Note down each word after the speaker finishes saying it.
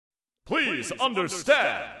Please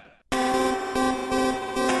understand.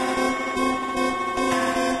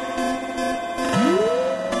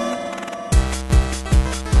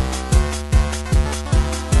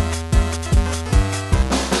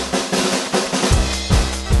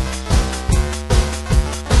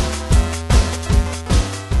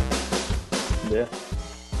 Yeah,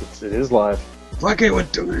 it is live. Fuck it, we're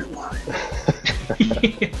doing it live.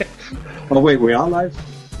 Oh wait, we are live?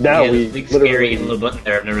 Now yeah, we big literally, scary little button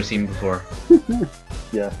there I've never seen before.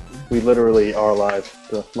 yeah, we literally are live.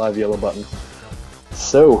 The live yellow button.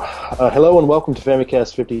 So, hello and welcome to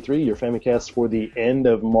Famicast 53, your Famicast for the end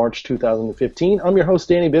of March 2015. I'm your host,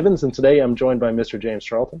 Danny Bivens, and today I'm joined by Mr. James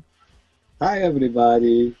Charlton. Hi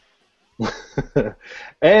everybody.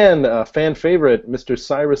 And fan favorite, Mr.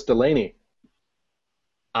 Cyrus Delaney.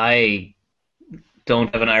 I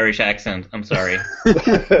don't have an Irish accent. I'm sorry.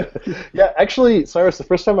 Yeah, actually, Cyrus, the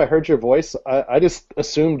first time I heard your voice, I just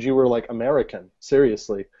assumed you were, like, American.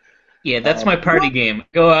 Seriously. Yeah, that's my party game.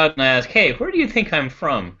 Go out and ask, hey, where do you think I'm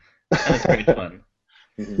from? And it's great fun.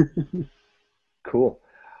 Mm-hmm. Cool.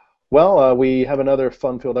 Well, we have another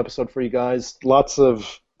fun-filled episode for you guys. Lots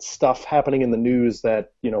of stuff happening in the news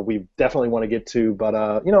that, we definitely want to get to. But,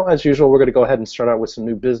 as usual, we're going to go ahead and start out with some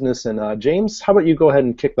new business. And, James, how about you go ahead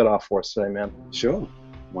and kick that off for us today, man? Sure,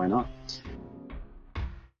 why not?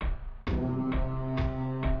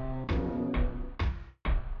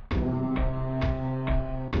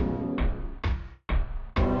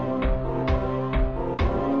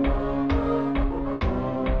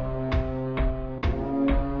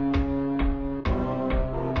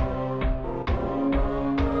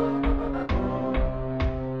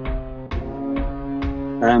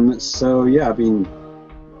 I've been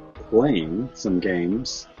playing some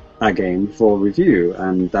games, a game for review,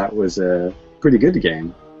 and that was a pretty good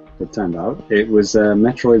game, it turned out. It was a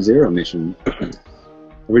Metroid Zero Mission.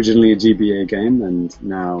 Originally a GBA game, and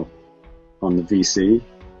now on the VC.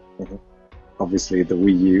 Mm-hmm. Obviously the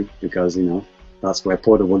Wii U, because, that's where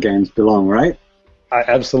portable games belong, right?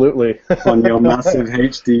 Absolutely. On your massive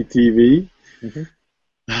HD TV. Mm-hmm.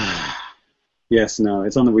 Yes, no,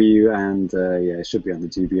 it's on the Wii U, and it should be on the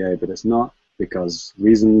GBA, but it's not because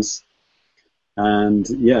reasons. And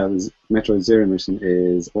Metroid Zero Mission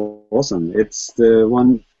is awesome. It's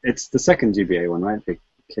the second GBA one, right? It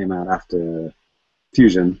came out after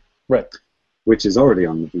Fusion, Right. which is already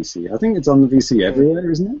on the VC. I think it's on the VC everywhere,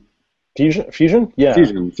 isn't it? Fusion? Yeah.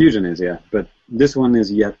 Fusion is, yeah. But this one is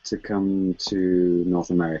yet to come to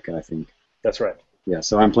North America, I think. That's right. Yeah,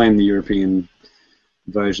 so I'm playing the European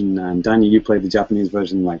version, and Danny, you played the Japanese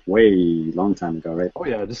version like way long time ago, right? Oh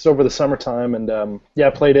yeah, just over the summertime, and I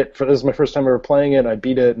played it. This is my first time ever playing it. I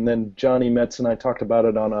beat it, and then Johnny Metz and I talked about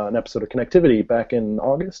it on an episode of Connectivity back in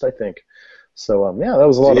August, I think. So that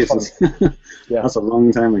was a lot of fun. Yeah, that's a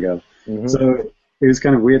long time ago. Mm-hmm. So it was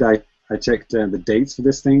kind of weird. I checked the dates for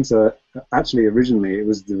this thing. So actually, originally it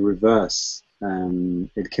was the reverse.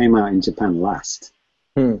 It came out in Japan last,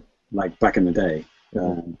 like back in the day,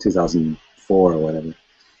 2004 or whatever.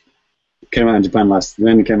 It came out in Japan last,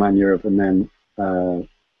 then it came out in Europe, and then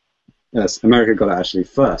America got it actually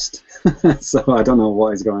first. So I don't know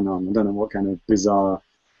what is going on. I don't know what kind of bizarre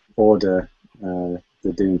order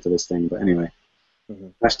they're doing for this thing. But anyway,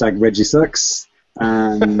 hashtag Reggie sucks,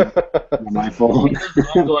 and my fault. It's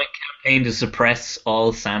an ongoing campaign to suppress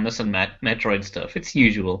all Samus and Metroid stuff. It's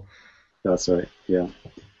usual. That's right, yeah.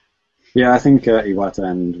 Yeah, I think Iwata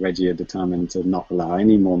and Reggie are determined to not allow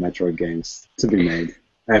any more Metroid games to be made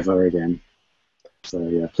ever again. So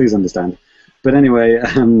yeah, please understand. But anyway,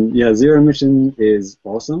 Zero Mission is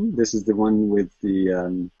awesome. This is the one with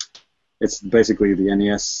the, it's basically the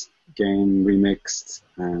NES game remixed,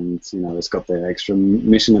 and it's got the extra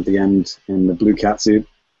mission at the end in the blue cat suit.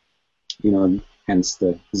 Hence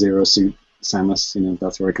the Zero Suit Samus.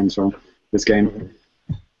 That's where it comes from. This game.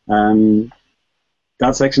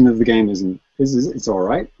 That section of the game it's all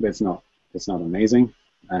right, but it's not amazing.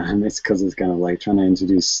 It's because it's kind of like trying to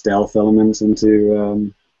introduce stealth elements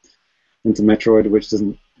into Metroid, which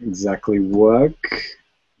doesn't exactly work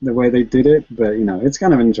the way they did it. But it's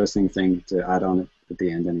kind of an interesting thing to add on at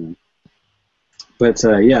the end anyway. But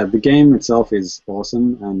the game itself is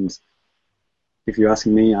awesome, and if you ask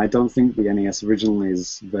me, I don't think the NES original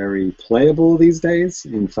is very playable these days.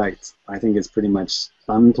 In fact, I think it's pretty much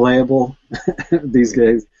unplayable these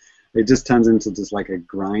days. It just turns into just like a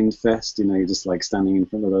grind fest. You're just like standing in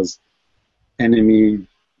front of those enemy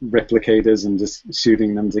replicators and just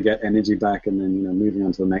shooting them to get energy back, and then moving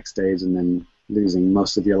on to the next stage, and then losing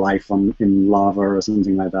most of your life in lava or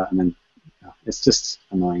something like that, and then it's just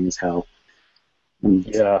annoying as hell. And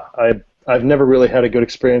yeah, I've never really had a good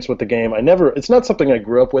experience with the game. It's not something I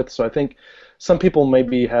grew up with, so I think some people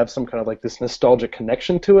maybe have some kind of like this nostalgic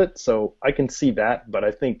connection to it, so I can see that, but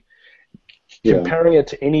I think Yeah. comparing it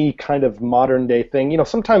to any kind of modern day thing,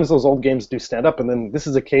 sometimes those old games do stand up, and then this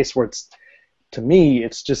is a case where to me,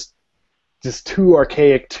 it's just too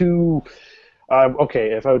archaic, too.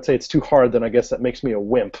 Okay, if I would say it's too hard, then I guess that makes me a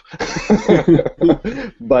wimp.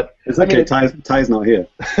 But It's I mean, okay. Ty's not here.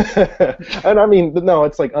 and I mean, no,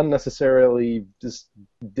 it's like unnecessarily just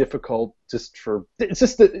difficult. It's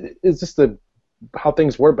just how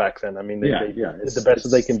things were back then. I mean, Yeah, they yeah. did the best that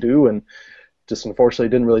they can do, and just unfortunately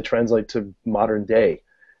didn't really translate to modern day,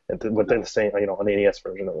 and within the same, on the NES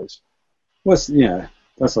version at least. Yeah,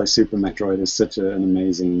 that's like Super Metroid is such an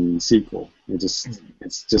amazing sequel.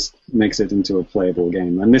 It's just makes it into a playable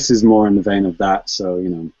game, and this is more in the vein of that. So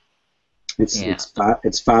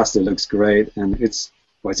it's fast. It looks great, and it's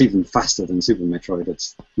even faster than Super Metroid.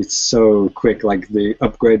 It's so quick. Like the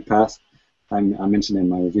upgrade path I mentioned in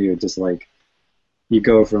my review, just like you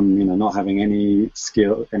go from not having any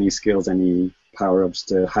skills, any power ups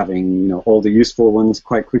to having all the useful ones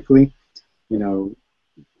quite quickly.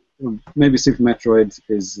 Maybe Super Metroid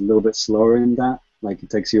is a little bit slower in that. Like it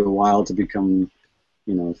takes you a while to become,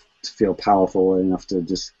 to feel powerful enough to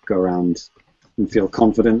just go around and feel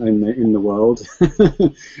confident in the world,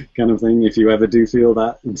 kind of thing. If you ever do feel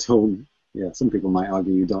that until, some people might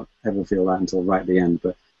argue you don't ever feel that until right at the end.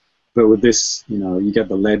 But with this, you get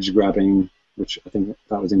the ledge grabbing, which I think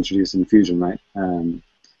that was introduced in Fusion, right?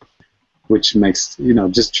 Which makes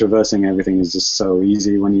just traversing everything is just so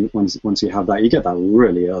easy once you have that. You get that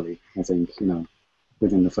really early, I think,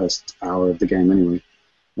 within the first hour of the game anyway,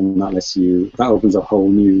 and that opens up a whole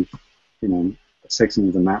new section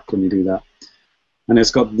of the map when you do that. And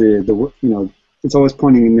it's got it's always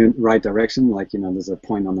pointing in the right direction. Like there's a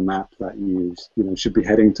point on the map that you should be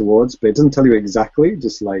heading towards, but it doesn't tell you exactly.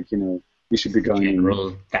 Just like you should be going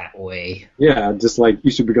general that way. Yeah, just like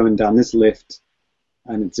you should be going down this lift.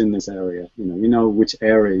 And it's in this area. You know which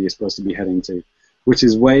area you're supposed to be heading to, which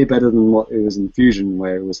is way better than what it was in Fusion,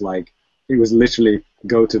 where it was literally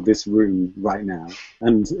go to this room right now,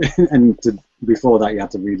 and before that you had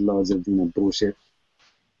to read loads of bullshit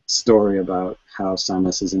story about how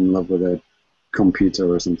Samus is in love with a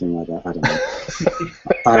computer or something like that.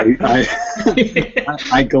 I don't know.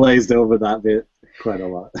 I glazed over that bit quite a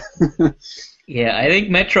lot. Yeah, I think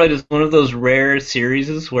Metroid is one of those rare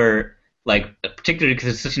series where, particularly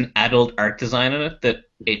because it's such an adult art design in it, that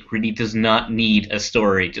it really does not need a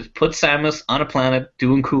story. Just put Samus on a planet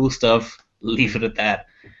doing cool stuff, leave it at that.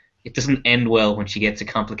 It doesn't end well when she gets a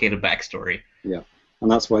complicated backstory. Yeah,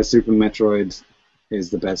 and that's why Super Metroid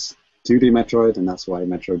is the best 2D Metroid, and that's why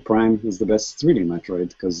Metroid Prime is the best 3D Metroid,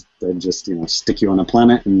 because they just stick you on a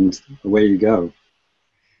planet and away you go.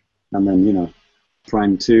 And then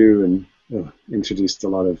Prime 2 and introduced a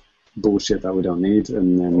lot of bullshit that we don't need,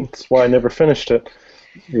 and then that's why I never finished it.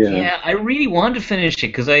 Yeah, I really wanted to finish it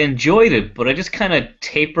because I enjoyed it, but I just kind of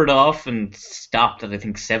tapered off and stopped at I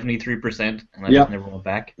think 73%, and I just never went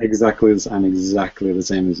back. Exactly the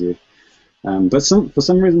same as you. But for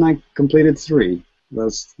some reason I completed 3. That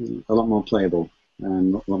was a lot more playable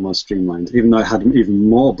and a lot more streamlined, even though it had an even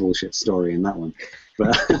more bullshit story in that one.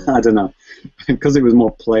 But I don't know, because it was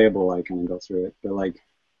more playable, I kind of got through it. But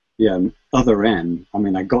Other M, I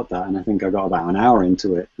mean, I got that, and I think I got about an hour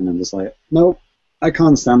into it, and I'm just like, nope, I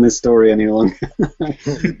can't stand this story any longer.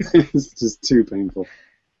 It's just too painful.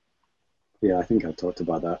 Yeah, I think I talked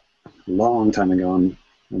about that a long time ago on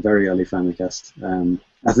a very early Famicast.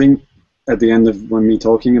 I think at the end of when me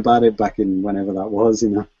talking about it back in whenever that was,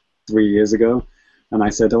 3 years ago, and I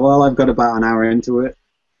said, oh, well, I've got about an hour into it.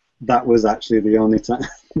 That was actually the only time.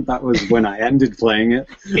 That was when I ended playing it.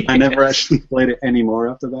 I never actually played it anymore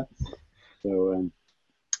after that. So,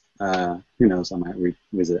 who knows? I might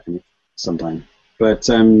revisit it sometime. But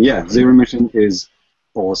Zero Mission is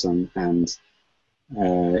awesome. And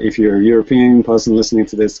if you're a European person listening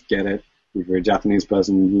to this, get it. If you're a Japanese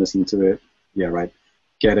person listening to it, yeah, right,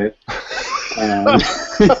 get it.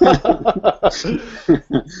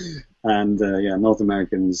 And North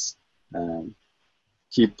Americans.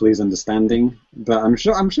 Please understanding, but I'm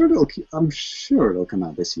sure it'll come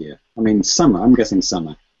out this year. I mean, summer. I'm guessing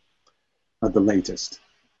summer, at the latest,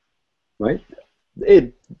 right?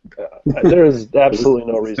 There is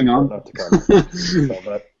absolutely no reason for it not to come. So,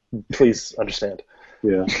 but please understand.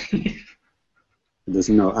 Yeah, there's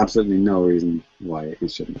absolutely no reason why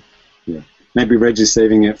it shouldn't. Yeah, maybe Reggie's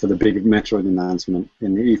saving it for the big Metroid announcement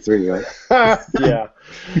in the E3, right? Yeah.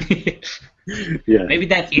 Yeah. Maybe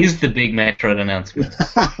that is the big Metroid announcement.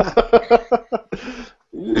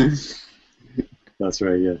 That's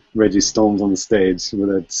right, yeah. Reggie storms on the stage with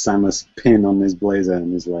a Samus pin on his blazer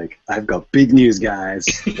and is like, I've got big news, guys.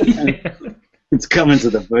 It's coming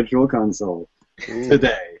to the Virtual Console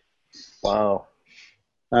today. Wow.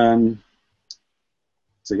 So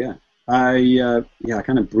yeah, I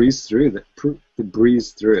kind of breezed through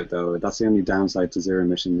it though. That's the only downside to Zero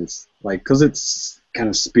Mission is like because it's kind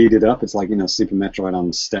of speeded up. It's like Super Metroid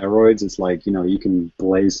on steroids. It's like you can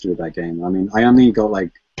blaze through that game. I mean, I only got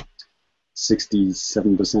like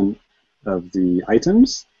 67% of the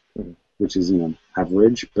items, which is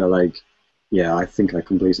average. But like, yeah, I think I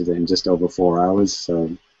completed it in just over 4 hours. So,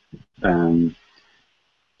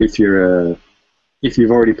 if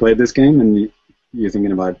you've already played this game and you're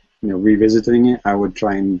thinking about revisiting it, I would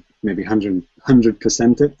try and maybe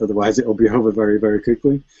 100% it. Otherwise, it'll be over very, very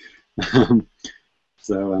quickly.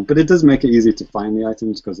 But it does make it easy to find the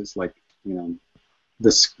items because it's like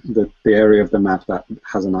the area of the map that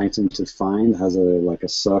has an item to find has a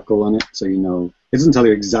circle on it, so it doesn't tell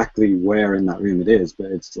you exactly where in that room it is, but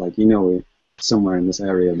it's like somewhere in this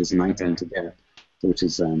area there's an item to get, which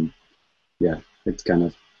is it's kind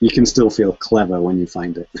of, you can still feel clever when you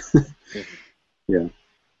find it. Yeah.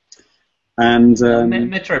 And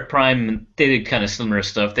Metroid Prime, they did kind of similar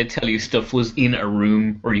stuff. They tell you stuff was in a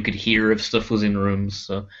room, or you could hear if stuff was in rooms.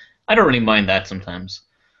 So I don't really mind that sometimes.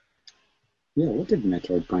 Yeah, what did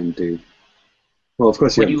Metroid Prime do? Well, of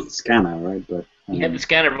course you had the scanner, right? But you had the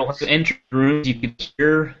scanner, but once you entered rooms, you could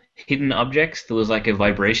hear hidden objects. There was like a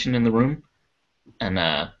vibration in the room, and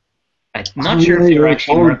I'm not sure if they were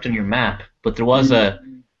actually marked on your map, but there was a.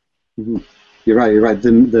 Mm-hmm. You're right.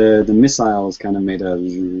 The missiles kind of made a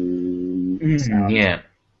sound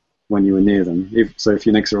when you were near them. If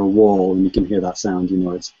you're next to a wall and you can hear that sound,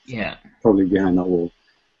 it's probably behind that wall.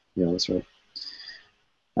 Yeah, that's right.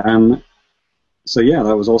 So yeah,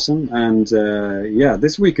 that was awesome. And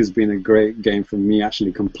this week has been a great game for me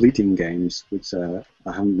actually completing games, which I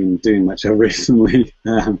haven't been doing much of recently.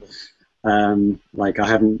 Like I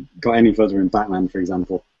haven't got any further in Batman, for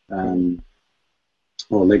example.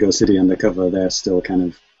 Or Lego City Undercover, they're still kind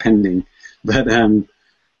of pending. But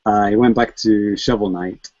I went back to Shovel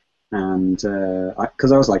Knight, and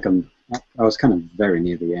because I was kind of very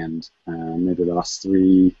near the end, maybe the last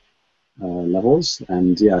 3 levels,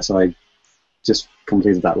 and so I just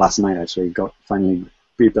completed that last night. Actually, finally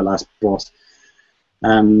beat the last boss.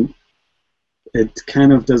 It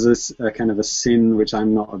kind of does a kind of a sin which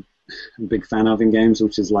I'm not a big fan of in games,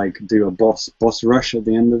 which is like do a boss rush at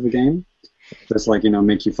the end of the game. That's like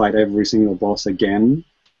make you fight every single boss again,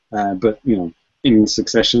 but in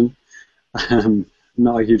succession.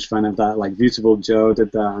 Not a huge fan of that. Like Beautiful Joe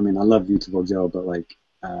did that. I mean, I love Beautiful Joe, but like,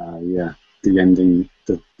 the ending,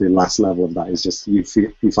 the last level of that is just you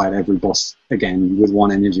fight every boss again with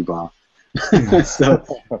 1 energy bar. So,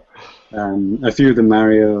 a few of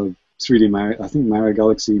the 3D Mario, I think Mario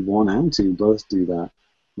Galaxy 1 and 2 both do that.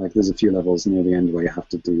 Like, there's a few levels near the end where you have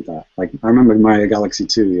to do that. Like, I remember Mario Galaxy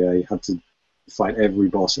 2, you had to fight every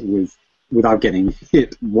boss without getting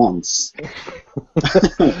hit once,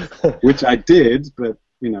 which I did, but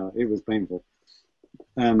it was painful.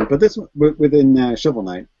 But this within Shovel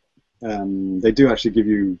Knight, they do actually give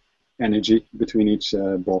you energy between each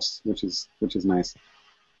boss, which is nice.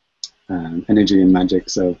 Energy and magic,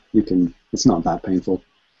 so it's not that painful.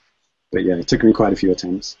 But yeah, it took me quite a few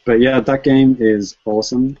attempts. But yeah, that game is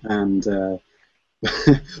awesome, and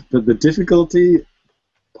but the difficulty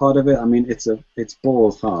part of it, I mean, it's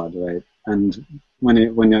balls hard, right? And when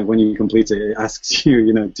you complete it, it asks you,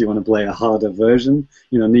 do you want to play a harder version?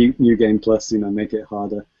 New Game Plus, make it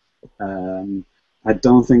harder. I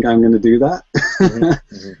don't think I'm going to do that.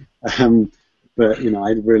 Mm-hmm. But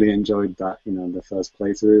I really enjoyed that, the first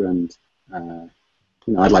playthrough, and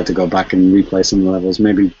I'd like to go back and replay some of the levels,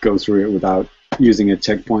 maybe go through it without using a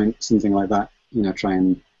checkpoint, something like that. Try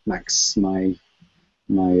and max my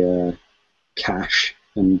cash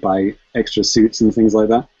and buy extra suits and things like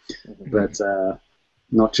that. Mm-hmm. But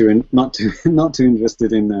not too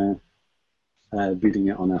interested in beating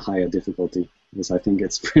it on a higher difficulty, because I think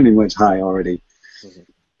it's pretty much high already. Mm-hmm.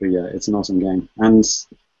 But yeah, it's an awesome game, and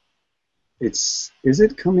is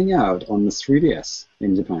it coming out on the 3DS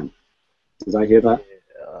in Japan? Did I hear that?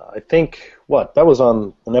 I think that was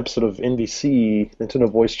on an episode of NVC,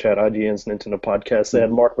 Nintendo Voice Chat, IGN's Nintendo podcast. They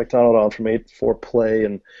had Mark McDonald on from 8-4 Play,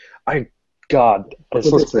 and I could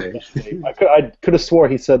have swore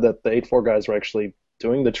he said that the 8-4 guys were actually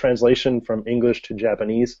doing the translation from English to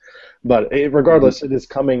Japanese, but regardless, mm-hmm. It is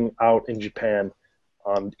coming out in Japan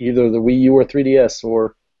on either the Wii U or 3DS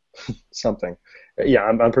or something. Yeah,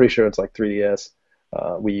 I'm pretty sure it's like 3DS,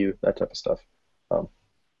 Wii U, that type of stuff.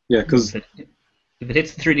 Yeah, because If it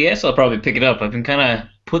hits the 3DS, I'll probably pick it up. I've been kind of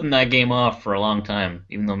putting that game off for a long time,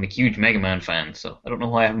 even though I'm a huge Mega Man fan. So I don't know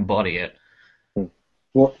why I haven't bought it yet.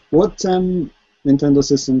 What Nintendo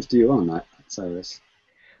systems do you own, Cyrus?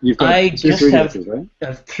 You've got I two just have, 3DSs,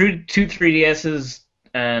 right? two 3DSs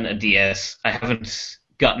and a DS. I haven't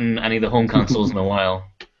gotten any of the home consoles in a while.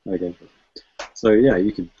 Okay. So yeah,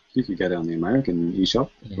 you could get it on the American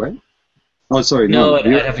eShop, Yeah. right? Oh, sorry, No, no, I'd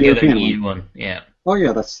have to get an European EU one. one. Yeah, Oh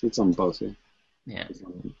yeah, it's on both. Yeah.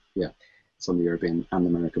 yeah. It's on the European and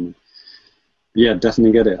American one. Yeah,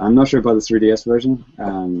 definitely get it. I'm not sure about the 3DS version.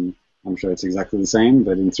 I'm sure it's exactly the same,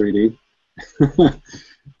 but in 3D.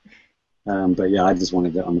 But yeah, I just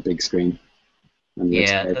wanted it on the big screen. And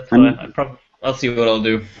Yeah, great. that's what I'll see what I'll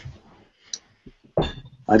do.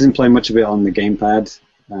 I didn't play much of it on the gamepad,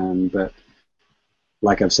 but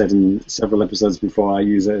like I've said in several episodes before, I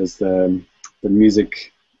use it as the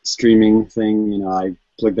music streaming thing. You know, I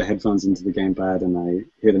plug the headphones into the gamepad and I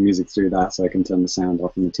hear the music through that, so I can turn the sound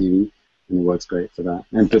off on the TV, and it works great for that.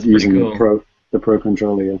 And That's using pretty cool. the Pro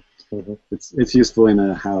controller, yeah. Hmm. It's useful in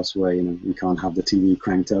a house where you can't have the TV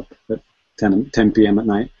cranked up at 10 p.m. at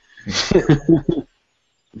night.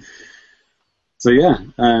 So yeah,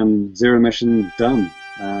 Zero Mission done,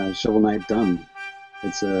 Shovel Knight done.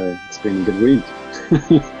 It's been a good week.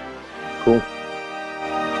 Cool.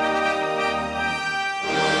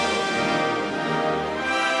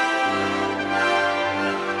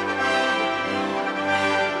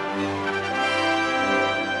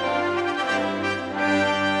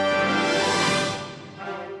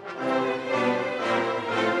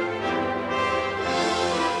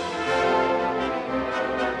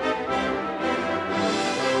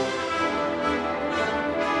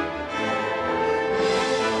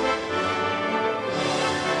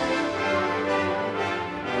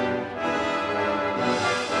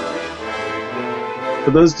 For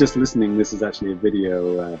those just listening, this is actually a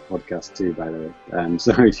video podcast too, by the way.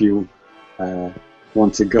 So if you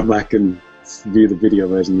want to go back and view the video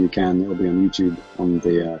version, you can. It'll be on YouTube on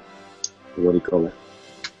the what do you call it?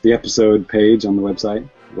 The episode page on the website.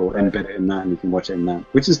 We'll embed it in that, and you can watch it in that.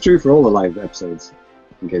 Which is true for all the live episodes,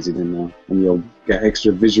 in case you didn't know. And you'll get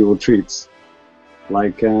extra visual treats,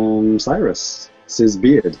 like Cyrus's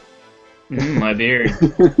beard. My beard.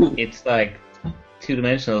 It's like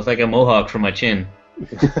two-dimensional. It's like a mohawk from my chin.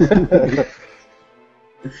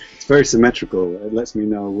 It's very symmetrical. It lets me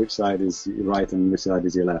know which side is your right and which side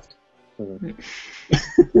is your left.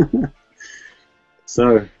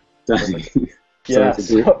 So, Danny, Yeah.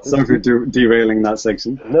 sorry for derailing that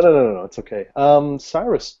section. No. It's okay.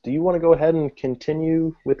 Cyrus, do you want to go ahead and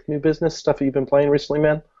continue with new business stuff that you've been playing recently,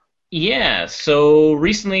 man? Yeah, so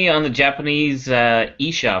recently on the Japanese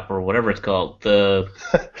eShop or whatever it's called, there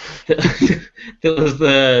was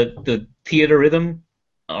the Theater Rhythm,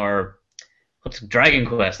 or what's Dragon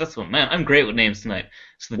Quest? That's what, man, I'm great with names tonight.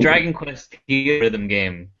 So the Dragon Quest Theater Rhythm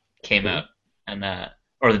game came out, and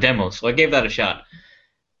or the demo. So I gave that a shot,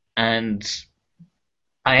 and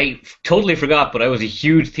I totally forgot, but I was a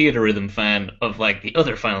huge Theater Rhythm fan of like the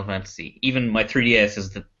other Final Fantasy. Even my 3DS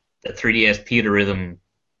is the 3DS Theater Rhythm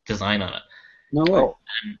design on it. No way.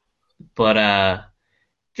 But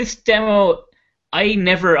this demo, I've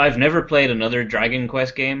never played another Dragon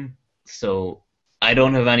Quest game, so I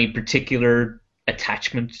don't have any particular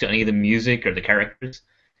attachment to any of the music or the characters.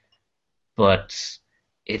 But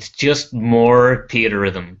it's just more Theater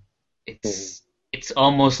Rhythm. It's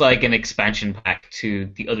almost like an expansion pack to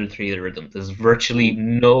the other Theater Rhythm. There's virtually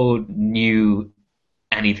no new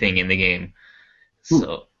anything in the game,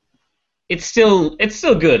 so. It's still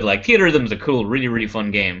good. Like Theater Rhythm's a cool, really, really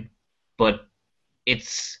fun game, but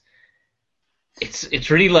it's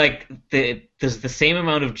really like there's the same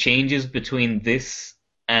amount of changes between this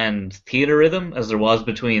and Theater Rhythm as there was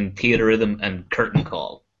between Theater Rhythm and Curtain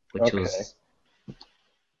Call, which was.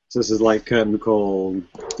 So this is like Curtain Call: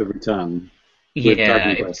 The Return. With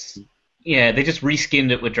Dragon Quest. Yeah, they just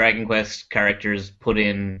reskinned it with Dragon Quest characters, put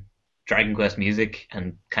in Dragon Quest music,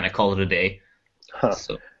 and kind of call it a day. Huh.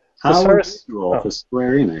 So. How unusual for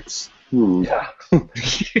Square Enix. Yeah.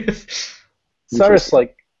 Cyrus,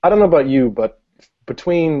 like, I don't know about you, but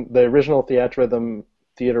between the original Theater Rhythm,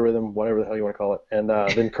 whatever the hell you want to call it, and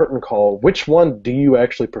then Curtain Call, which one do you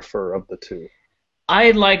actually prefer of the two?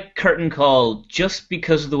 I like Curtain Call just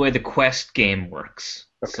because of the way the quest game works.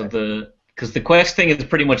 Okay. So because the quest thing is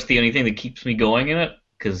pretty much the only thing that keeps me going in it,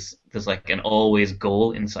 because there's like an always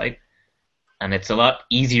goal in sight. And it's a lot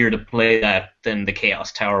easier to play that than the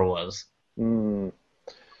Chaos Tower was.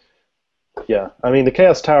 Yeah, I mean, the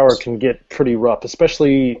Chaos Tower can get pretty rough,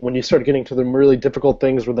 especially when you start getting to the really difficult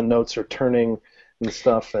things where the notes are turning and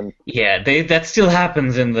stuff. And yeah, that still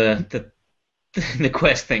happens in the the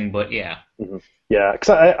Quest thing, but yeah. Hmm. Yeah, because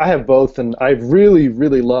I have both, and I've really,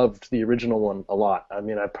 really loved the original one a lot. I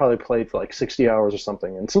mean, I probably played for like 60 hours or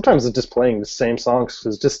something, and sometimes it's just playing the same songs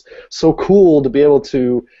is just so cool to be able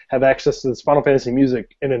to have access to this Final Fantasy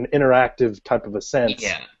music in an interactive type of a sense.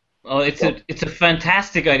 Yeah. Oh, So, it's a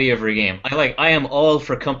fantastic idea for a game. I am all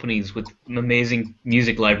for companies with amazing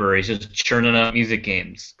music libraries just churning out music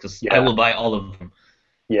games because I yeah. will buy all of them.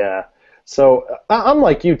 Yeah. So I'm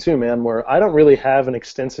like you too, man, where I don't really have an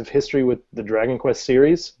extensive history with the Dragon Quest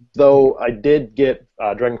series, though I did get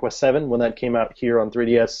Dragon Quest VII when that came out here on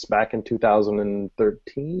 3DS back in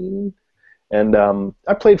 2013. And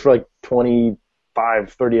I played for like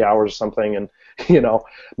 25, 30 hours or something, and,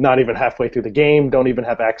 not even halfway through the game, don't even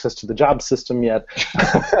have access to the job system yet.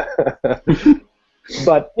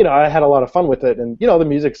 But I had a lot of fun with it, and the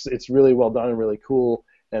music's it's really well done and really cool.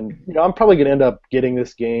 And I'm probably gonna end up getting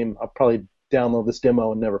this game. I'll probably download this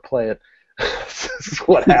demo and never play it. This is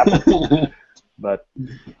what happens. But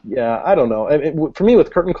yeah, I don't know. For me, with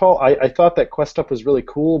Curtain Call, I thought that quest stuff was really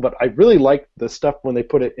cool, but I really liked the stuff when they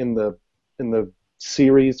put it in the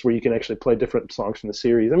series where you can actually play different songs from the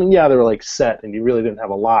series. I mean, yeah, they were like set, and you really didn't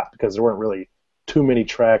have a lot because there weren't really too many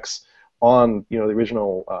tracks on the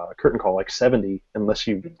original Curtain Call, like 70, unless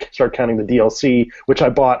you start counting the DLC, which I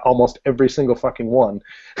bought almost every single fucking one.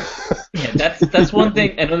 Yeah, that's one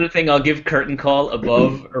thing. Another thing I'll give Curtain Call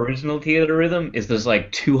above original Theater Rhythm is there's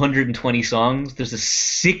like 220 songs. There's a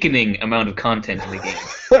sickening amount of content in the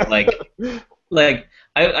game. Like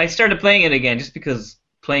I started playing it again just because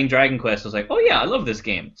playing Dragon Quest I was like, oh yeah, I love this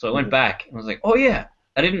game. So I went back and I was like, oh yeah,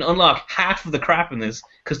 I didn't unlock half of the crap in this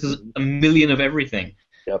because there's a million of everything.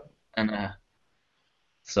 Yep. And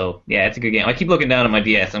so yeah, it's a good game. I keep looking down at my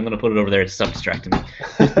DS. I'm gonna put it over there to stop distracting me.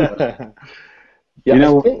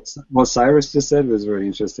 Yeah, what Cyrus just said was really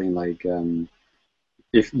interesting. Like,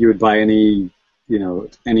 if you would buy any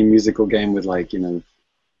musical game with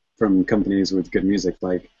from companies with good music,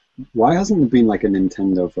 like, why hasn't there been like a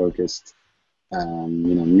Nintendo focused,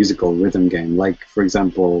 musical rhythm game? Like, for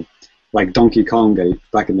example, like Donkey Kong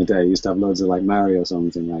back in the day used to have loads of like Mario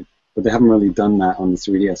songs in, right? But they haven't really done that on the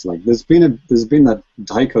 3DS. Like, there's been that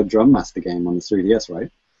Taiko Drum Master game on the 3DS, right?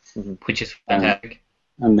 Mm-hmm. Which is fantastic.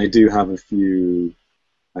 And they do have a few.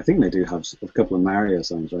 I think they do have a couple of Mario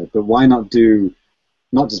songs, right? But why not do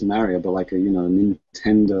not just Mario, but like a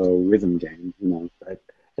Nintendo rhythm game, Right.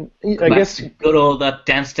 And I guess good old that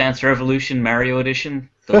Dance Dance Revolution Mario edition.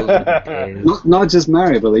 Those are the days. not just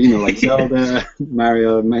Mario, but like Zelda,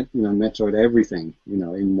 Mario, Metroid, everything,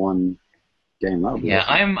 in one game. Yeah,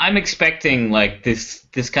 I'm expecting like this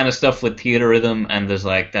kind of stuff with Theater Rhythm, and there's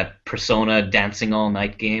like that Persona Dancing All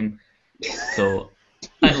Night game. So,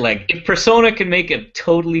 like, if Persona can make a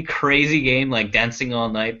totally crazy game like Dancing All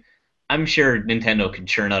Night, I'm sure Nintendo can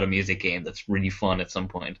churn out a music game that's really fun at some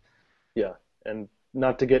point. Yeah, and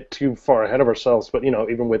not to get too far ahead of ourselves, but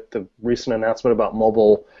even with the recent announcement about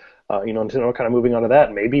mobile, Nintendo kind of moving on to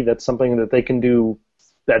that, maybe that's something that they can do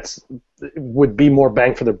would be more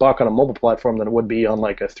bang for their buck on a mobile platform than it would be on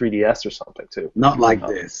like a 3DS or something too. Not like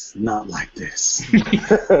this.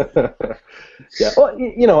 Yeah. Well,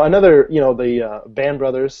 another, the Band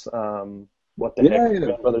Brothers, what the heck,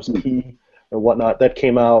 Band Brothers P and whatnot, that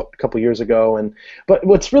came out a couple years ago, but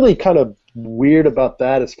what's really kind of weird about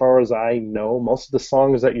that, as far as I know, most of the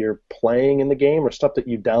songs that you're playing in the game are stuff that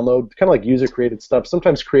you download, kind of like user-created stuff,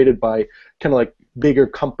 sometimes created by kind of like bigger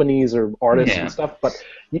companies or artists and stuff, but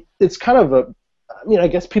it's kind of I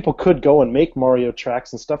guess people could go and make Mario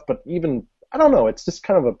tracks and stuff, but even, I don't know, it's just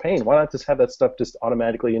kind of a pain. Why not just have that stuff just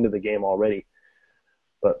automatically into the game already?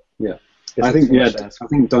 But yeah, I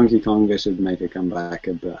think Donkey Kong should make a comeback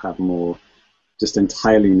and have more just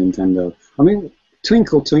entirely Nintendo. I mean,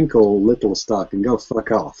 Twinkle Twinkle Little Star can go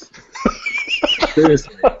fuck off.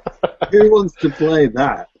 Seriously, who wants to play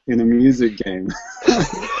that in a music game?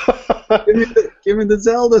 Give me the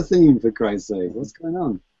Zelda theme, for Christ's sake. What's going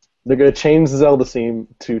on? They're going to change the Zelda theme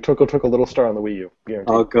to Twinkle Twinkle Little Star on the Wii U.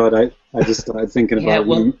 Guaranteed. Oh god, I just started thinking about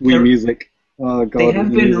Wii music. Oh god, they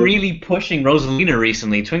have been really pushing Rosalina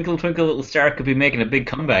recently. Twinkle Twinkle Little Star could be making a big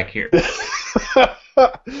comeback here.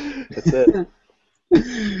 That's it.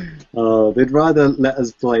 Oh, they'd rather let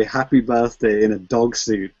us play Happy Birthday in a dog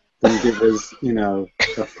suit than give us, a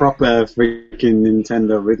proper freaking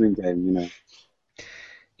Nintendo rhythm game,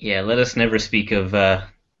 Yeah, let us never speak of Wii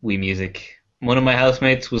Music. One of my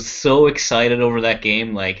housemates was so excited over that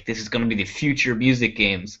game, like, this is going to be the future music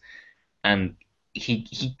games, and he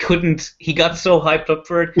got so hyped up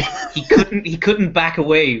for it, he couldn't back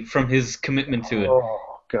away from his commitment to it.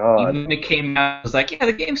 Oh god. Even when it came out, I was like, yeah,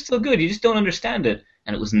 the game's still good, you just don't understand it,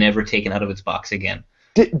 and it was never taken out of its box again.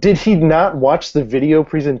 Did he not watch the video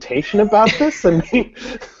presentation about this? I mean,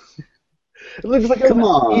 it looks like Come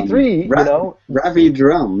on, E3, you know? Ravi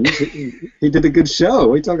Drums. He did a good show.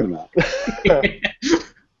 What are you talking about?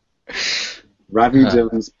 Ravi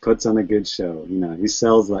Jones puts on a good show. You know, he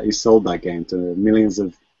sold that game to millions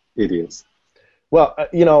of idiots. Well,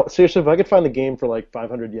 you know, seriously, if I could find the game for like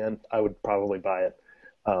 500 yen, I would probably buy it.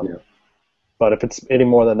 Yeah. But if it's any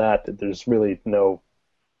more than that, there's really no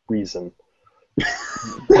reason.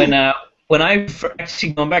 When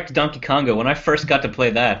actually going back to Donkey Konga, when I first got to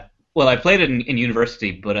play that, well, I played it in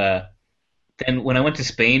university, but then when I went to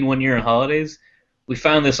Spain one year on holidays, we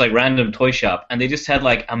found this like random toy shop, and they just had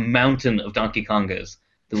like a mountain of Donkey Kongas.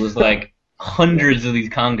 There was like hundreds of these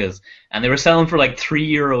Kongas, and they were selling for like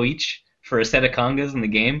 €3 each for a set of Kongas in the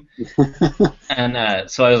game. And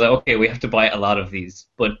so I was like, okay, we have to buy a lot of these,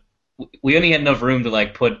 but we only had enough room to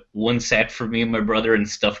like put one set for me and my brother and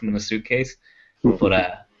stuff them in a suitcase.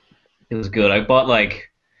 But it was good. I bought like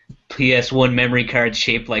PS1 memory cards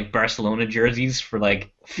shaped like Barcelona jerseys for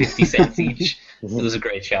like 50 cents each. It was a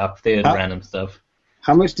great shop. They had random stuff.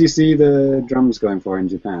 How much do you see the drums going for in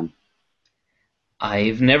Japan?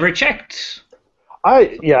 I've never checked.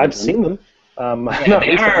 I've seen them.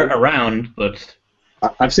 They are around, but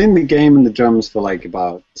I've seen the game and the drums for like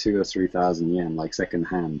about 2,000 or 3,000 yen, like second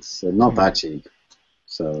hand. So not that cheap.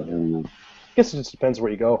 So I don't know. I guess it just depends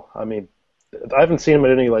where you go. I mean, I haven't seen them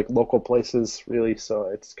at any like local places really, so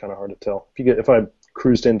it's kind of hard to tell. If I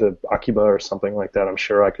cruised into Akiba or something like that, I'm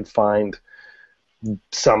sure I could find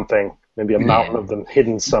something, maybe a mountain of them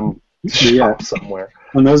hidden some shop somewhere.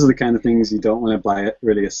 And those are the kind of things you don't want to buy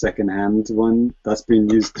really a second-hand one that's been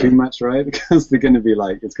used too much, right? Because they're going to be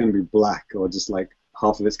like, it's going to be black, or just like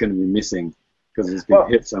half of it's going to be missing because it's been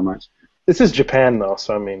hit so much. This is Japan though,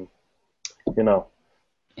 so I mean, you know.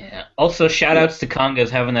 Yeah. Also, shout-outs to Kongas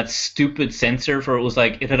having that stupid sensor for it was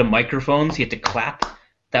like, it had a microphone, so you had to clap.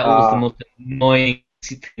 That was the most annoying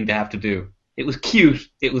thing to have to do. It was cute,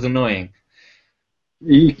 it was annoying.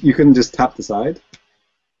 You couldn't just tap the side?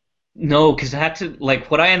 No, because I had to, like,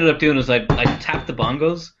 what I ended up doing was I tapped the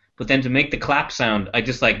bongos, but then to make the clap sound, I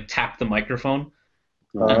just, like, tapped the microphone.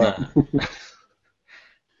 Because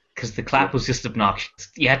the clap was just obnoxious.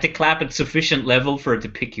 You had to clap at sufficient level for it to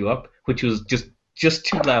pick you up, which was just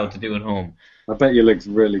too loud to do at home. I bet you looked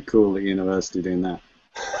really cool at university doing that.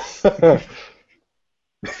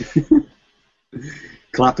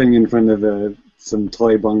 Clapping in front of some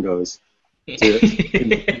toy bongos.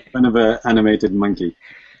 In front of an animated monkey.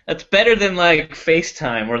 That's better than like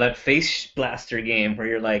FaceTime or that Face Blaster game where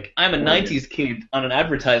you're like, I'm a 90s kid on an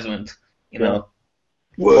advertisement, you know.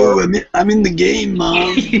 Whoa, I'm in the game,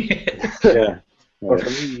 Mom. Yeah. Or for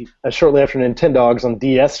me, shortly after Nintendogs on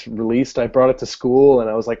DS released, I brought it to school, and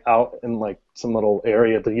I was like out in like some little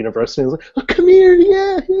area at the university. And I was like, "Oh, come here,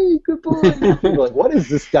 yeah, hey, good boy." And like, what is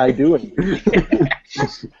this guy doing?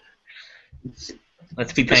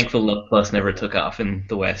 Let's be thankful Love Plus never took off in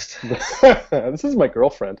the West. This is my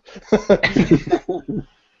girlfriend. And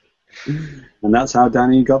that's how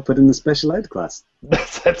Danny got put in the special ed class.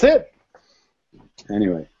 That's it.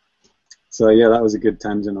 Anyway, so yeah, that was a good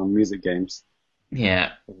tangent on music games.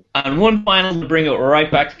 Yeah. And one final to bring it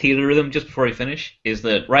right back to Theater Rhythm just before we finish is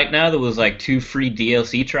that right now there was like 2 free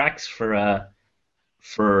DLC tracks for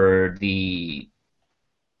the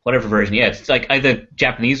whatever version. Yeah, it's like the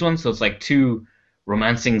Japanese one, so it's like 2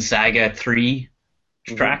 Romancing Saga 3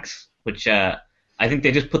 tracks, which I think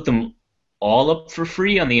they just put them all up for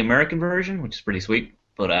free on the American version, which is pretty sweet.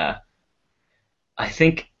 But I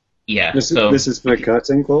think, yeah. This is for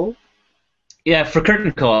Curtain Call? Yeah, for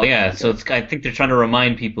Curtain Call, yeah. So I think they're trying to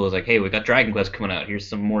remind people, it's like, hey, we got Dragon Quest coming out. Here's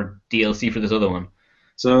some more DLC for this other one.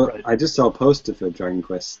 So I just saw a poster for Dragon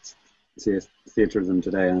Quest Theatre of them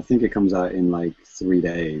today, and I think it comes out in like 3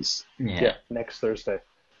 days. Yeah, next Thursday.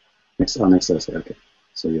 Next Thursday, okay.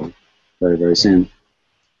 So yeah, very, very soon.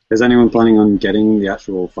 Is anyone planning on getting the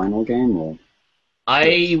actual final game, or?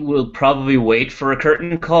 I will probably wait for a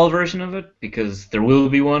Curtain Call version of it, because there will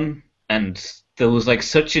be one, and there was like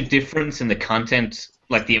such a difference in the content,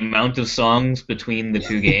 like the amount of songs between the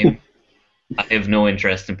 2 games. I have no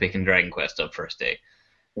interest in picking Dragon Quest up first day.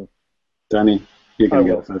 Danny, you're going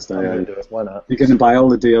to get it first day. Why not? You're going to buy all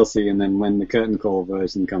the DLC, and then when the Curtain Call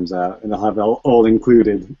version comes out, and they'll have it all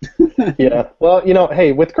included. Yeah, well, you know,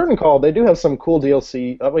 hey, with Curtain Call, they do have some cool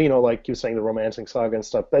DLC. You know, like you were saying, the Romancing Saga and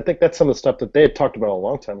stuff. I think that's some of the stuff that they had talked about a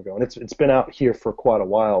long time ago, and it's been out here for quite a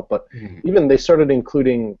while. But even they started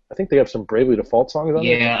including, I think they have some Bravely Default songs on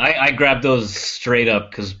there. Yeah, I grabbed those straight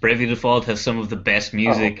up because Bravely Default has some of the best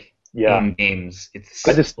music Yeah. in games.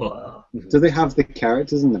 I just Do they have the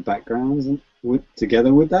characters and the backgrounds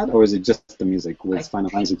together with that, or is it just the music with Final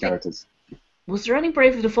Fantasy characters? Was there any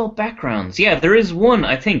Bravely Default backgrounds? Yeah, there is one,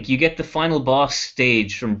 I think. You get the final boss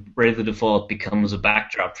stage from Bravely Default becomes a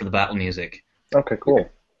backdrop for the battle music. Okay, cool. Okay.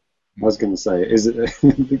 I was going to say, is it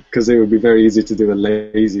because it would be very easy to do a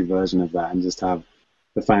lazy version of that and just have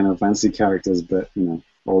the Final Fantasy characters, but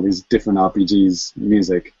all these different RPGs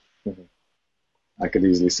music. Mm-hmm. I could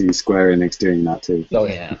easily see Square Enix doing that too. Oh,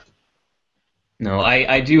 Yeah. No,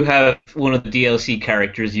 I do have one of the DLC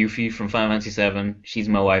characters, Yuffie from Final Fantasy VII. She's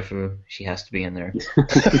my waifu. She has to be in there.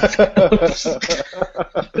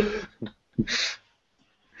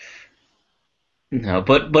 No,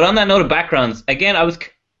 but on that note of backgrounds, again, I was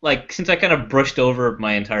like, since I kind of brushed over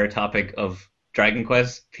my entire topic of Dragon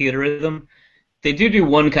Quest Theatrhythm, they do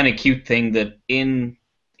one kind of cute thing that in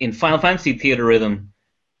Final Fantasy Theatrhythm,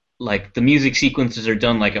 like the music sequences are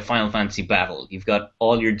done like a Final Fantasy battle. You've got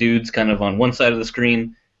all your dudes kind of on one side of the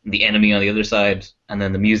screen, and the enemy on the other side, and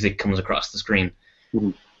then the music comes across the screen.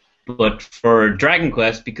 Mm-hmm. But for Dragon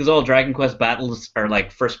Quest, because all Dragon Quest battles are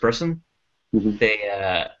like first person,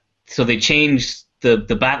 Mm-hmm. they changed the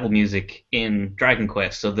battle music in Dragon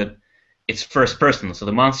Quest so that it's first person. So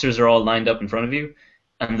the monsters are all lined up in front of you,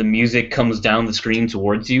 and the music comes down the screen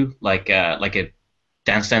towards you like a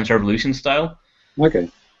Dance Dance Revolution style.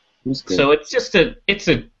 Okay. That's cool. So it's just a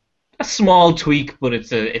small tweak, but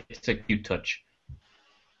it's a cute touch.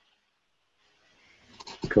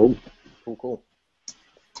 Cool. Cool.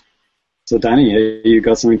 So Danny, you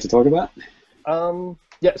got something to talk about?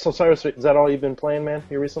 Yeah, so Cyrus, is that all you've been playing, man,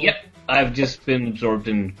 here recently? Yep, I've just been absorbed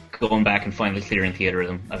in going back and finally clearing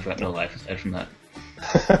Theatrhythm. I've got no life aside from that.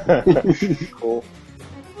 Cool.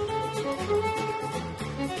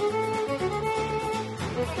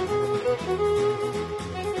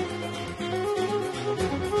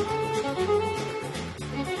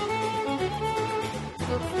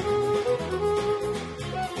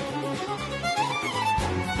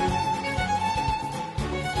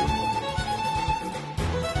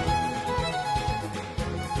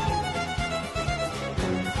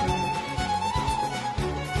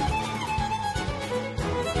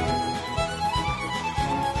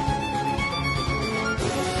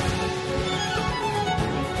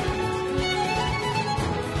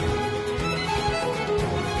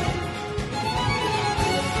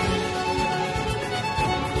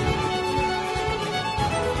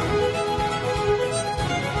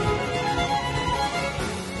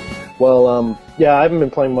 Well, yeah, I haven't been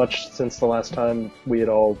playing much since the last time we had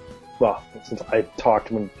all, well, since I talked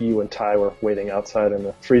when you and Ty were waiting outside in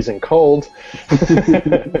the freezing cold.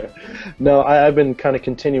 No, I've been kind of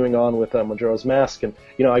continuing on with Majora's Mask, and,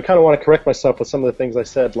 I kind of want to correct myself with some of the things I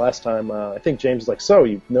said last time. I think James was like, so,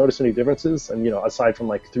 you notice any differences? And, aside from,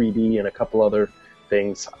 like, 3D and a couple other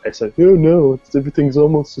things, I said, oh, no, everything's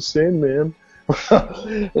almost the same, man.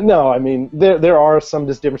 No, I mean, there are some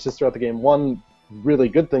differences throughout the game. One really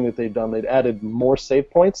good thing that they've done, they've added more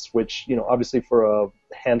save points, which, obviously for a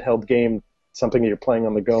handheld game, something that you're playing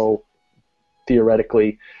on the go,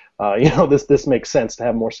 theoretically, this makes sense to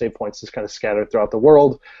have more save points just kind of scattered throughout the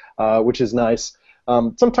world, which is nice.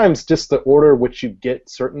 Sometimes just the order which you get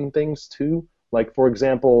certain things too, like for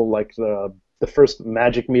example, like the first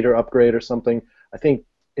magic meter upgrade or something. I think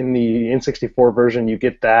in the N64 version you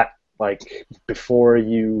get that like before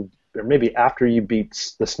you, or maybe after you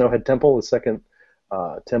beat the Snowhead Temple, the second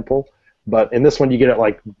temple, but in this one you get it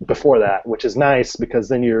like before that, which is nice because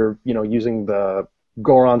then you're using the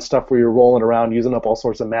Goron stuff where you're rolling around using up all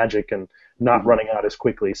sorts of magic and not running out as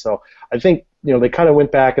quickly. So I think they kind of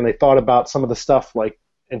went back and they thought about some of the stuff like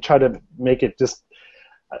and try to make it just,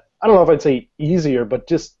 I don't know if I'd say easier, but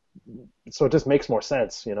just so it just makes more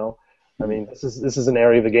sense. I mean, this is an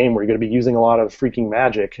area of the game where you're going to be using a lot of freaking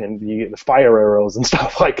magic and you get the fire arrows and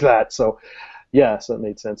stuff like that. So yeah, so it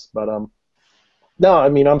made sense, but no, I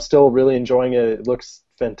mean, I'm still really enjoying it. It looks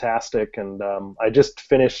fantastic, and I just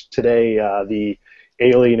finished today the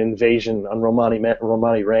Alien Invasion on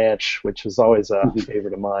Romani Ranch, which is always a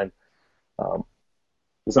favorite of mine.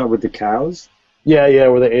 Is that with the cows? Yeah,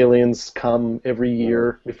 where the aliens come every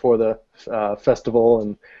year before the festival,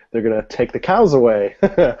 and they're going to take the cows away.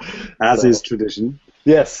 As is tradition.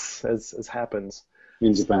 Yes, as happens.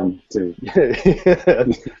 In Japan, too.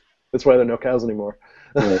 That's why there are no cows anymore.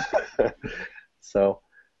 Right. So,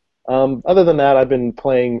 other than that, I've been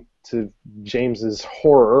playing, to James's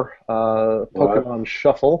horror, Pokemon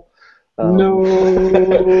Shuffle. No!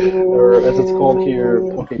 Or as it's called here,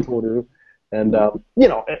 Poketoru. And,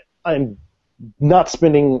 I'm not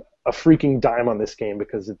spending a freaking dime on this game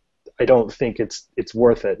because I don't think it's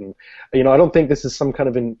worth it. And I don't think this is some kind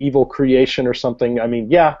of an evil creation or something. I mean,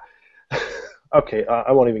 yeah. Okay,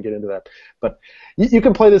 I won't even get into that. But you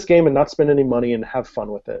can play this game and not spend any money and have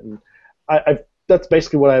fun with it. And that's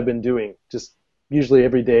basically what I've been doing. Just usually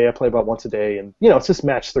every day I play about once a day. And, it's just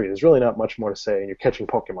match 3. There's really not much more to say. And you're catching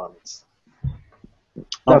Pokemon. It's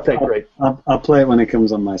not that great. I'll play it when it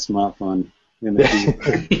comes on my smartphone in a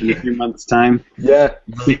few months' time. Yeah.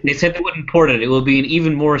 They said they wouldn't port it. It will be an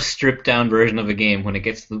even more stripped-down version of a game when it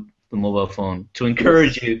gets to the mobile phone to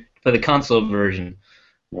encourage you to play the console version.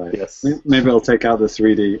 Right. Yes. Maybe I'll take out the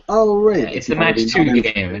 3D. Oh, right. Yeah, it's the match 2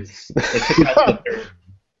 game.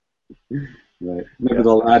 Right. Maybe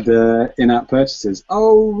they'll add in-app purchases.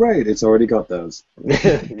 Oh, right. It's already got those.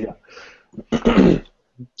 Yeah.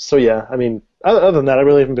 So, yeah, I mean, other than that, I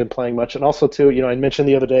really haven't been playing much. And also, too, I mentioned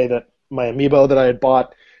the other day that my amiibo that I had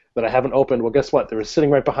bought that I haven't opened, well, guess what? They were sitting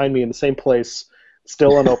right behind me in the same place,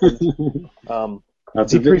 still unopened.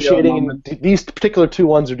 That's depreciating. These particular 2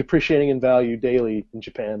 ones are depreciating in value daily in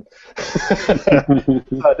Japan.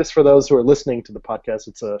 Just for those who are listening to the podcast,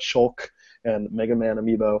 it's a Shulk and Mega Man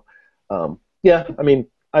amiibo. Yeah, I mean,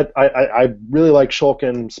 I really like Shulk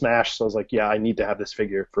and Smash, so I was like, yeah, I need to have this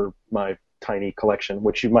figure for my tiny collection,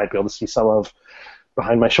 which you might be able to see some of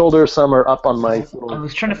behind my shoulder. Some are up on my. I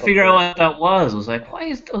was trying to figure out what that was. I was like, why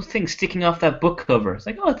is those things sticking off that book cover? It's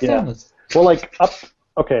like, oh, it's Samus. Well, like up.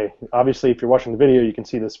 Okay, obviously, if you're watching the video, you can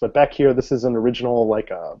see this. But back here, this is an original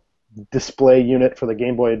display unit for the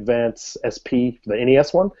Game Boy Advance SP, the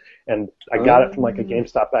NES one, and I got it from a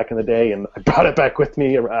GameStop back in the day, and I brought it back with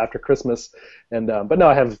me after Christmas. And but now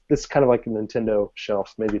I have this kind of like a Nintendo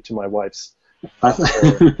shelf, maybe to my wife's. I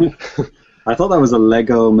thought that was a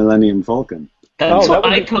Lego Millennium Falcon. That's what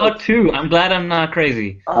I thought too. I'm glad I'm not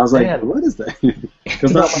crazy. I was like, what is that?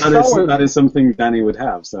 Because that is something Danny would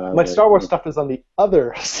have. So my Star Wars stuff is on the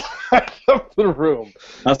other side of the room.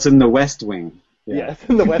 That's in the West Wing. Yeah, it's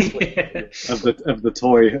in the West Wing of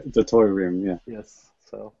the toy room. Yeah. Yes.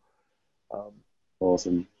 So.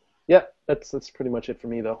 Awesome. Yeah, that's pretty much it for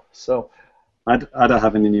me though. So. I don't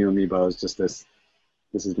have any new amiibos. Just this.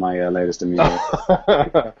 This is my latest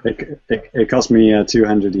amiibo. It cost me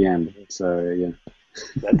 200 yen. So yeah.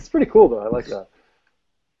 That's pretty cool though. I like that.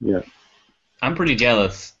 Yeah. I'm pretty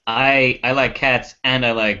jealous. I like cats and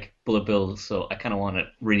I like bullet bills, so I kind of want it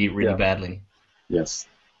really, really badly. Yes.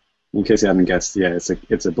 In case you hadn't guessed, yeah,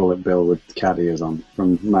 it's a bullet bill with cat ears on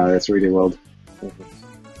from Mario 3D World.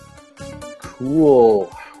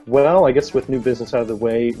 Cool. Well, I guess with new business out of the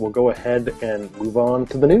way, we'll go ahead and move on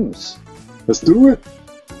to the news. Let's do it.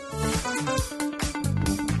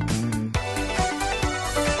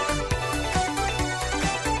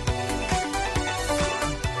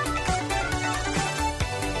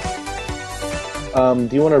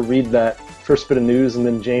 Do you want to read that first bit of news, and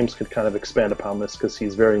then James could kind of expand upon this because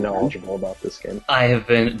he's very knowledgeable about this game. I have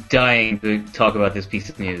been dying to talk about this piece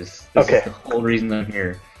of news. This is the whole reason I'm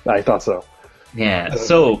here. I thought so. Yeah,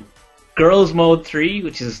 so Girls Mode 3,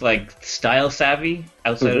 which is like style savvy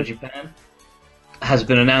outside of Japan, has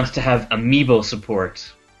been announced to have amiibo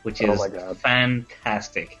support, which is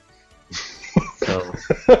fantastic. So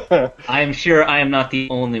I'm sure I am not the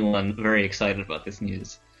only one very excited about this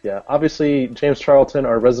news. Yeah, obviously James Charlton,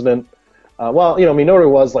 our resident, Minoru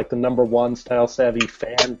was like the #1 style savvy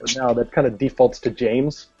fan, but now that kind of defaults to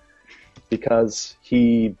James because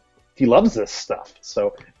he loves this stuff.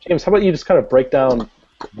 So James, how about you just kind of break down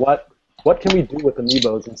what can we do with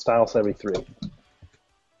amiibos in Style Savvy 3?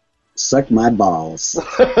 Suck my balls.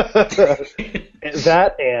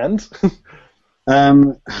 That and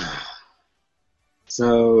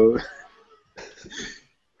so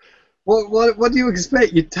what do you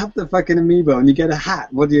expect? You tap the fucking amiibo and you get a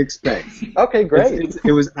hat. What do you expect? Okay, great.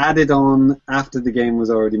 It was added on after the game was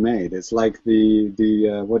already made. It's like the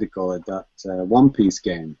what do you call it? That One Piece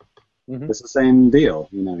game. Mm-hmm. It's the same deal.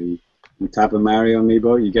 You tap a Mario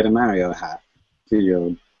amiibo, you get a Mario hat for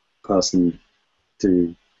your person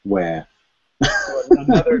to wear.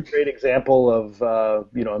 Another great example of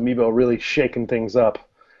amiibo really shaking things up.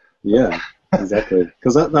 Yeah, exactly.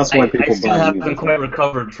 Because that's why people buy. I still haven't quite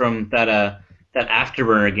recovered from that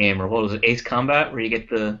Afterburner game, or what was it, Ace Combat, where you get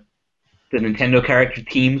the Nintendo character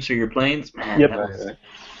teams for your planes. Man, that was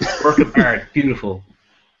work of art, beautiful.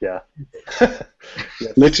 Yeah.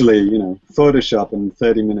 Yes. Literally, Photoshop, and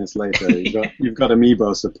 30 minutes later, you've got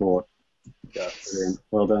amiibo support. Yes. Brilliant.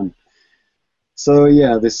 Well done. So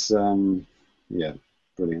yeah, this brilliant.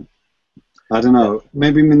 I don't know.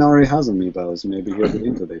 Maybe Minori has amiibos. Maybe he'll be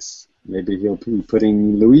into this. Maybe he'll be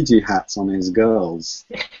putting Luigi hats on his girls.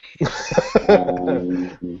 I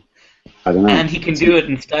don't know. And he can do it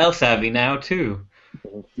in Style Savvy now too.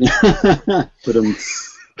 But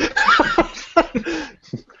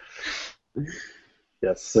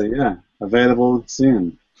Yes. so yeah, available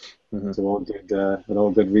soon Mhm. to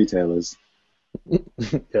all good retailers.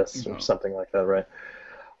 Yes, or something like that, right?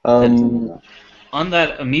 And Something like on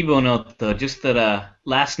that amiibo note, though, just that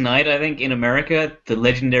last night, I think in America, the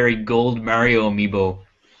legendary gold Mario amiibo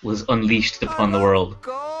was unleashed I upon the love world,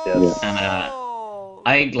 that. Yeah.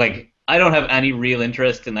 and gold. I don't have any real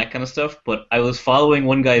interest in that kind of stuff, but I was following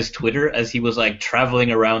one guy's Twitter as he was like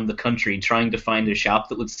traveling around the country trying to find a shop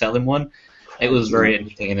that would sell him one. It was very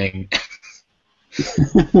entertaining.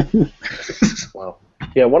 Wow.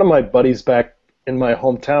 Yeah, one of my buddies back in my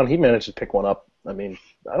hometown, he managed to pick one up. I mean,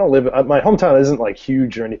 I don't live. My hometown isn't like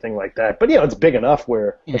huge or anything like that, but it's big enough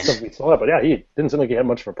where it's something we saw. But yeah, he didn't seem like he had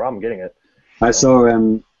much of a problem getting it. I saw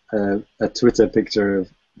a Twitter picture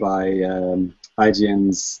by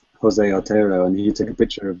IGN's Jose Otero, and he took a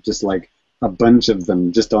picture of just like a bunch of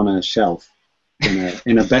them just on a shelf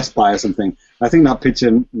in a Best Buy or something. I think that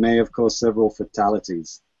picture may have caused several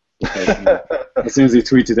fatalities. Because, as soon as he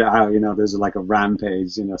tweeted it out, there's like a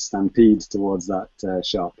rampage, stampede towards that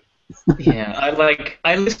shop. Yeah,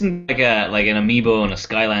 I listened to like an Amiibo and a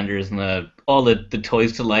Skylanders and all the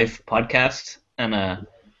Toys to Life podcast, and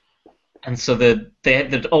so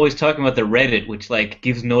they're always talking about the Reddit, which like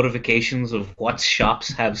gives notifications of what shops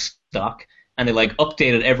have stock, and they like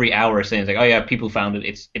update it every hour, saying like, oh yeah, people found it,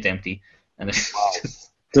 it's empty, and it's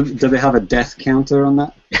just... Do they have a death counter on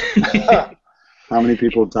that? How many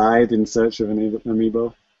people died in search of an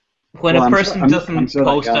amiibo? When a person doesn't I'm sure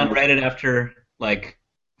post on Reddit after like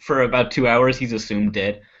for about 2 hours, he's assumed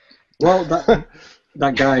dead. Well,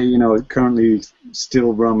 that guy, currently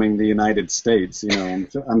still roaming the United States.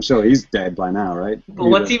 I'm sure he's dead by now, right? But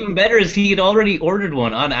what's even better is he had already ordered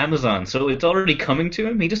one on Amazon, so it's already coming to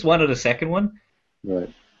him. He just wanted a second one.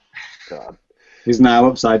 Right. God. He's now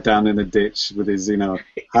upside down in a ditch with his,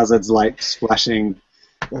 hazards lights flashing.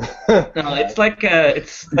 No, it's like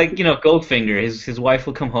Goldfinger. His wife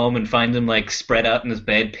will come home and find him like spread out in his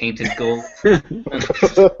bed, painted gold.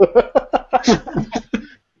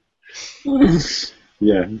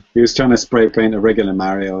 Yeah, he was trying to spray paint a regular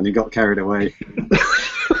Mario and he got carried away.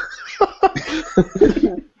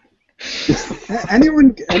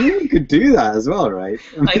 anyone could do that as well, right?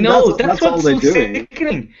 I know, that's what's all they're so doing.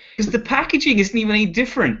 sickening. Because the packaging isn't even any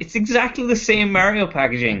different. It's exactly the same Mario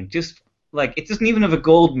packaging. Just like it doesn't even have a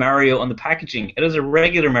gold Mario on the packaging. It has a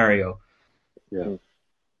regular Mario. Yeah.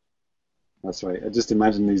 That's right. I just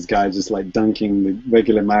imagine these guys just like dunking the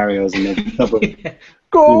regular Marios in a tub of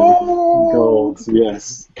gold.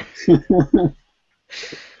 Yes.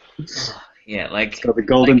 Yeah, like It's got the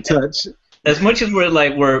golden touch. As much as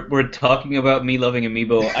we're talking about me loving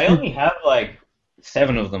Amiibo, I only have like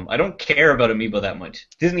 7 of them. I don't care about Amiibo that much.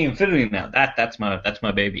 Disney Infinity now, that's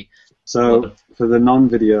my baby. So for the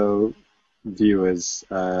non-video viewers,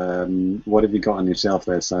 what have you got on your shelf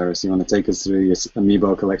there, Cyrus? You want to take us through your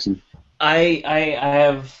Amiibo collection? I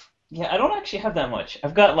have, I don't actually have that much.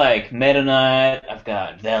 I've got like Meta Knight, I've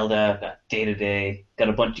got Zelda, I've got Day-to-Day, got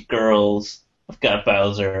a bunch of girls, I've got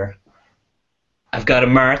Bowser, I've got a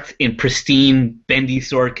Marth in pristine bendy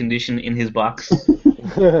sword condition in his box.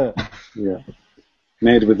 Yeah,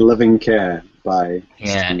 made with loving care by.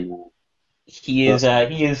 Yeah, he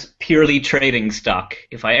is purely trading stock.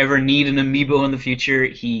 If I ever need an Amiibo in the future,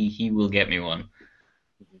 he will get me one.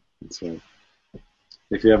 That's right.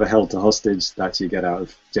 If you ever held to hostage, that's your get out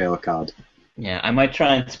of jail card. Yeah, I might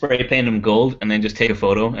try and spray paint him gold and then just take a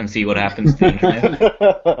photo and see what happens to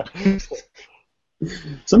the internet.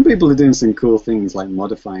 Some people are doing some cool things like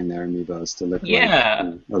modifying their amiibos to look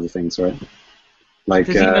like other things, right? Like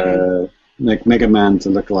Mega Man to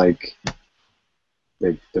look like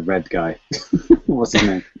the red guy. What's his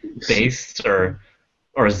name? Base or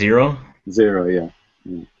Zero? Zero, yeah.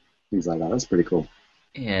 Things like that. That's pretty cool.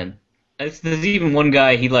 Yeah. There's even one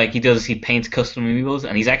guy he paints custom amiibos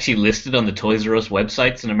and he's actually listed on the Toys R Us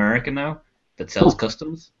websites in America now that sells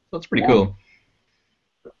customs. So that's pretty cool.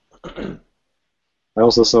 I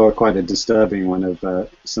also saw quite a disturbing one of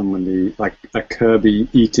someone like a Kirby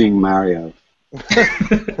eating Mario.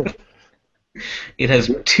 It has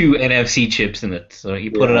 2 NFC chips in it, so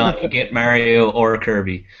you put it on, you get Mario or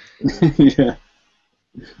Kirby. Yeah.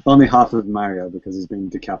 Only half of Mario because he's been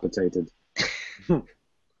decapitated.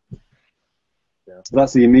 So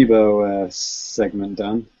that's the Amiibo segment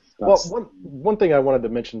done. Well, one thing I wanted to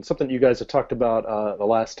mention, something you guys had talked about the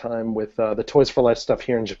last time with the Toys for Life stuff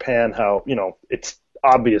here in Japan, how, it's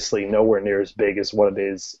obviously nowhere near as big as what it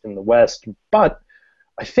is in the West, but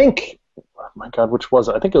I think, oh my God, which was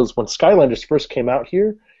it? I think it was when Skylanders first came out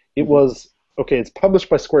here, it was Okay, it's published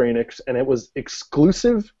by Square Enix, and it was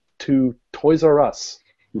exclusive to Toys R Us.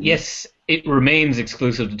 Yes, it remains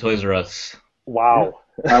exclusive to Toys R Us. Yeah. Wow.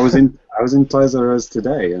 I was in Toys R Us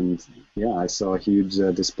today, and yeah, I saw a huge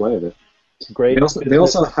display of it. Great. They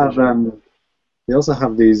also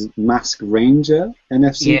have these Mask Ranger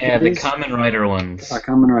NFC Yeah, the figures. Kamen Rider ones.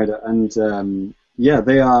 Kamen Rider, and yeah,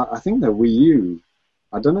 they are. I think they're Wii U.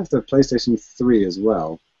 I don't know if they're PlayStation 3 as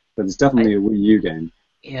well, but it's definitely a Wii U game.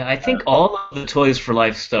 Yeah, I think all of the Toys for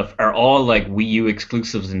Life stuff are all like Wii U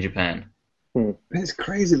exclusives in Japan. It's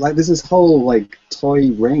crazy. Like there's this whole like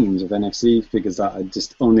toy range of NFC figures that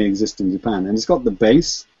just only exist in Japan, and it's got the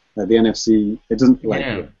base, the NFC. It doesn't like.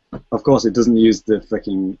 Yeah. Of course, it doesn't use the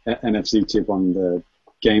freaking NFC chip on the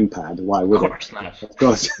gamepad. Why would Of it? course not. Of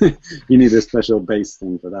course, you need a special base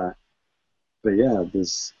thing for that. But yeah,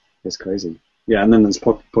 it's crazy. Yeah, and then there's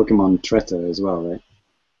Pokemon Treta as well, right?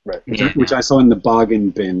 Right. Which I saw in the bargain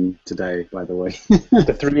bin today, by the way.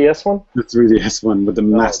 The 3DS one? The 3DS one with the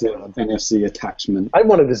massive God. NFC attachment. I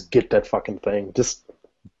want to just get that fucking thing. Just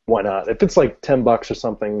why not? If it's like $10 or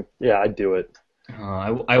something, yeah, I'd do it.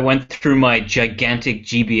 I went through my gigantic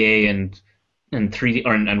GBA and 3D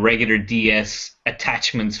and regular DS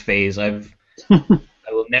attachments phase. I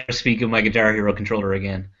will never speak of my Guitar Hero controller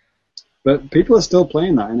again. But people are still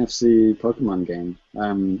playing that NFC Pokemon game.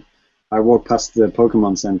 I walked past the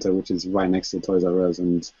Pokemon Center, which is right next to Toys R Us,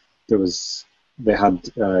 and they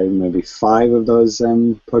had maybe 5 of those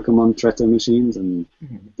Pokemon Treta machines, and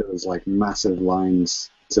there was like massive lines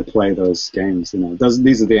to play those games.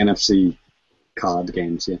 These are the NFC card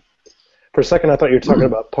games, yeah. For a second, I thought you were talking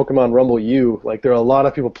about Pokemon Rumble U. Like, there are a lot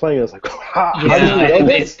of people playing it. It's like, how do you know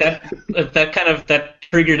this? That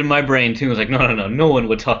triggered in my brain too. I was like, no one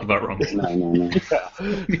would talk about Rumble. No.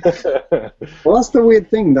 Well, that's the weird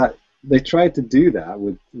thing, that they tried to do that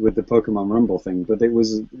with the Pokemon Rumble thing, but it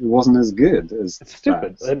wasn't as good as. It's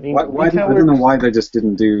stupid. that. I mean, I don't know why they just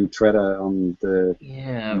didn't do Treta on the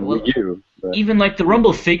Wii U. But. Even like the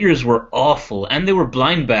Rumble figures were awful, and they were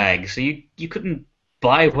blind bags, so you couldn't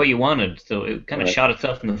buy what you wanted, so it kind of shot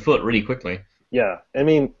itself in the foot really quickly. Yeah, I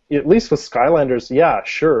mean, at least with Skylanders, yeah,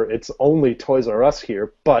 sure, it's only Toys R Us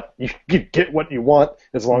here, but you get what you want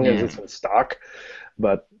as long as it's in stock.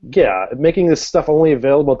 But yeah, making this stuff only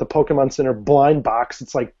available at the Pokemon Center blind box,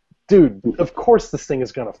 it's like, dude, of course this thing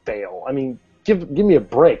is gonna fail. I mean, give me a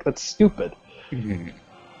break. That's stupid. Mm-hmm.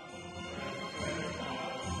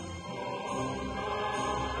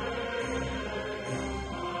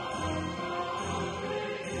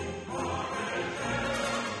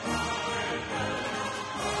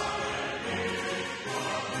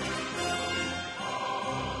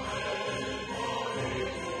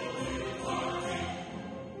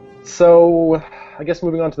 So, I guess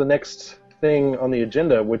moving on to the next thing on the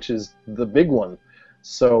agenda, which is the big one.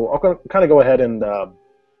 So, I'll kind of go ahead and,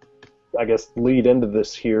 I guess, lead into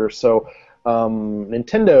this here. So,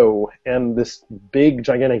 Nintendo and this big,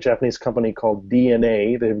 gigantic Japanese company called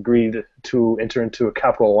DeNA, they've agreed to enter into a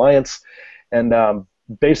capital alliance. And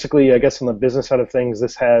basically, I guess on the business side of things,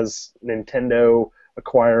 this has Nintendo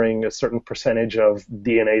acquiring a certain percentage of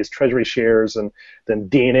DeNA's treasury shares, and then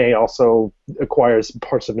DeNA also acquires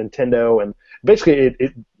parts of Nintendo. And basically,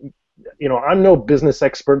 I'm no business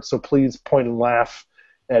expert, so please point and laugh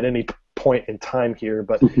at any point in time here.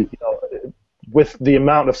 But with the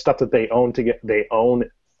amount of stuff that they own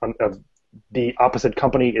of the opposite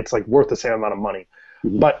company, it's like worth the same amount of money.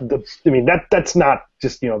 Mm-hmm. But that's not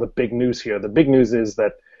just the big news here. The big news is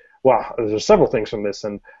that there's several things from this,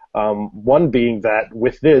 and one being that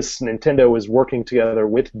with this, Nintendo is working together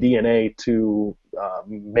with DeNA to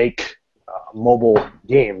make mobile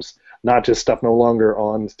games, not just stuff no longer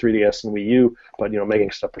on 3DS and Wii U, but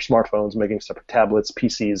making stuff for smartphones, making stuff for tablets,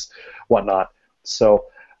 PCs, whatnot. So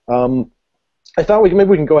I thought maybe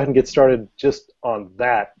we can go ahead and get started just on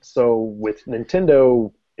that. So with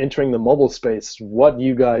Nintendo entering the mobile space, what do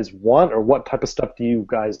you guys want, or what type of stuff do you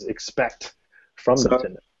guys expect from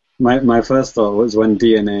Nintendo? My first thought was when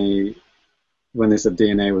they said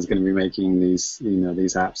DeNA was going to be making these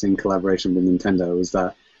apps in collaboration with Nintendo, was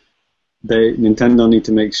that Nintendo need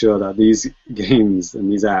to make sure that these games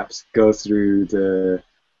and these apps go through the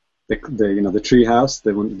treehouse.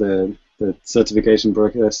 They want the certification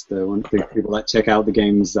process. They want the people that check out the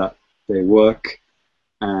games that they work,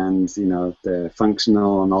 and they're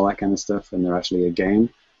functional and all that kind of stuff, and they're actually a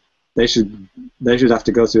game. They should have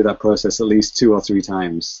to go through that process at least 2 or 3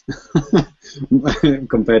 times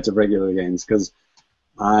compared to regular games, because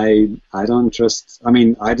I don't trust. I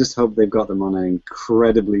mean, I just hope they've got them on an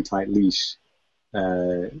incredibly tight leash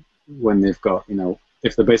when they've got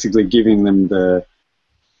if they're basically giving them the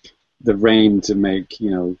reign to make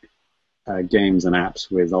games and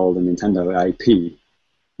apps with all the Nintendo IP,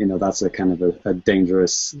 that's a kind of a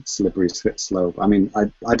dangerous, slippery slope. I mean,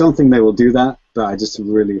 I don't think they will do that, but I just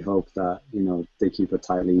really hope that, they keep a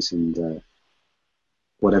tight leash and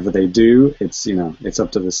whatever they do, it's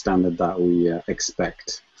up to the standard that we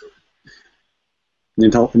expect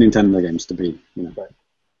Nintendo games to be, Right.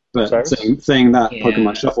 But saying that, Yeah.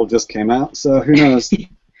 Pokemon Shuffle just came out, so who knows?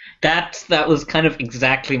 That was kind of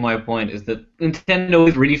exactly my point. Is that Nintendo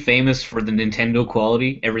is really famous for the Nintendo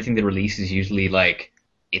quality. Everything they release is usually like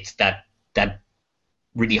it's that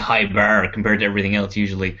really high bar compared to everything else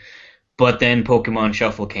usually. But then Pokemon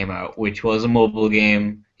Shuffle came out, which was a mobile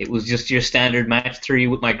game. It was just your standard match 3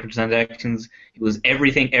 with microtransactions. It was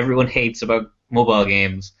everything everyone hates about mobile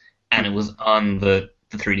games, and it was on the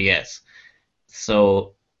 3DS.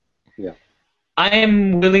 So Yeah. I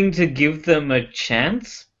am willing to give them a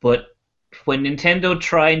chance, but when Nintendo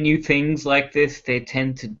try new things like this, they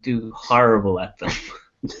tend to do horrible at them.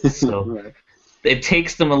 So Right. it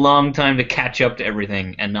takes them a long time to catch up to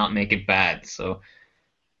everything and not make it bad. So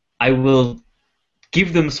I will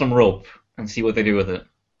give them some rope and see what they do with it.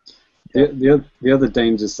 The other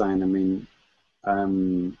danger sign, I mean,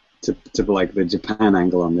 to like the Japan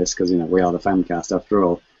angle on this, because we are the Famicast after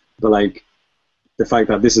all, but like the fact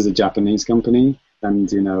that this is a Japanese company and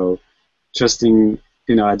trusting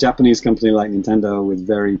a Japanese company like Nintendo with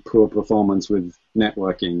very poor performance with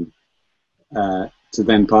networking to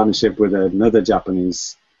then partnership with another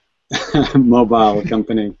Japanese mobile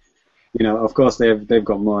company. Of course they've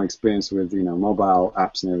got more experience with mobile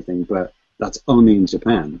apps and everything, but that's only in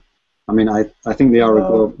Japan. I mean, I think they are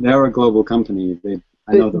a global company.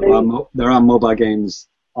 I know there are mobile games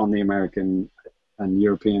on the American and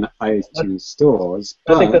European iTunes stores.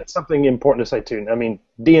 I think that's something important to say too. I mean,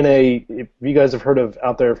 DeNA, if you guys have heard of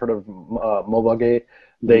Mobile Gay,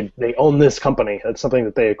 they own this company. It's something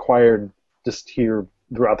that they acquired just here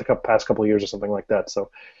throughout the past couple of years or something like that.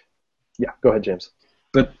 So, yeah, go ahead, James.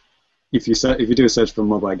 But if you do a search for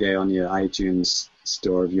Mobile Gay on your iTunes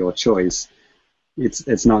store of your choice,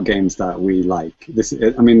 it's not games that we like.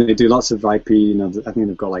 I mean, they do lots of IP. I think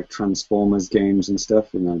they've got like Transformers games and stuff.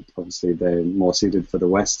 Obviously they're more suited for the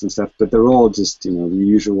West and stuff. But they're all just the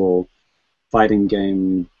usual fighting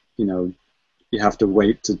game. You have to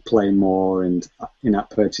wait to play more and in-app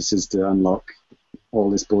purchases to unlock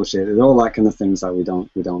all this bullshit. It's all that kind of things that we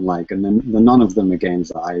don't like. And then none of them are games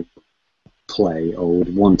that I play or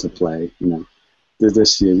would want to play. They're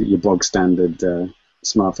just your bog standard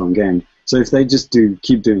smartphone game. So if they just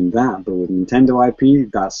keep doing that, but with Nintendo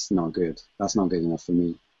IP, that's not good. That's not good enough for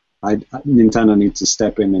me. Nintendo needs to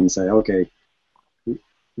step in and say, okay,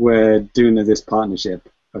 we're doing this partnership.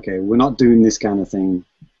 Okay, we're not doing this kind of thing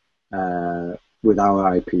with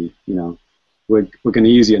our IP. We're going to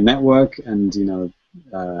use your network and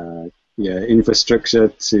your infrastructure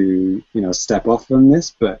to step off from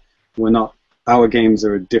this, but we're not. Our games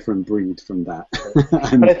are a different breed from that.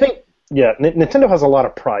 But I think. Yeah, Nintendo has a lot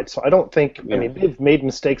of pride, so I don't think. I mean, they've made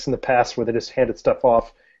mistakes in the past where they just handed stuff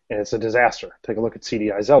off and it's a disaster. Take a look at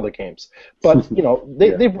CDI Zelda games, but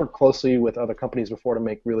they've worked closely with other companies before to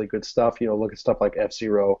make really good stuff. Look at stuff like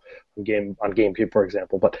F-Zero on GameCube, for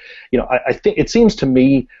example. But I think it seems to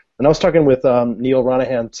me, and I was talking with Neil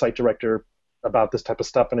Ronahan, site director, about this type of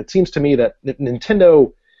stuff, and it seems to me that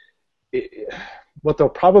Nintendo, what they'll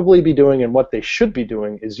probably be doing and what they should be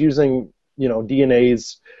doing is using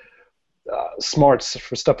DeNA's smarts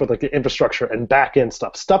for stuff with like the infrastructure and back-end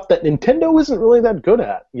stuff that Nintendo isn't really that good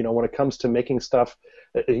at, when it comes to making stuff.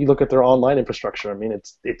 You look at their online infrastructure, I mean,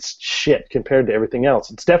 it's shit compared to everything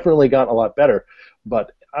else. It's definitely gotten a lot better,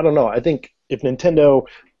 but I don't know. I think if Nintendo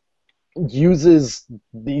uses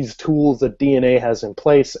these tools that DeNA has in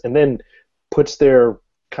place and then puts their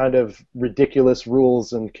kind of ridiculous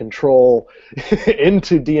rules and control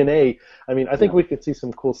into DeNA, I mean, I think we could see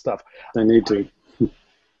some cool stuff. They need to.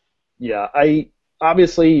 Yeah,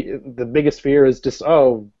 obviously the biggest fear is just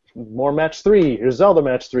more match 3. Here's Zelda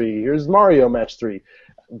match 3. Here's Mario match 3.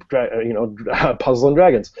 Puzzle and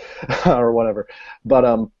Dragons or whatever.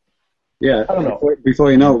 But yeah, I don't know.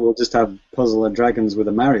 Before you know it, we'll just have Puzzle and Dragons with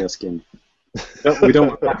a Mario skin. We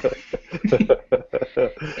don't want that.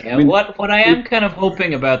 Yeah, what I am kind of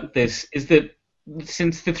hoping about this is that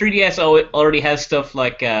since the 3DS already has stuff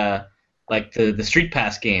like the Street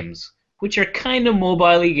Pass games, which are kind of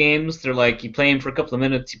mobile-y games. They're like, you play them for a couple of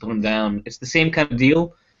minutes, you put them down. It's the same kind of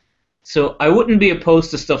deal. So I wouldn't be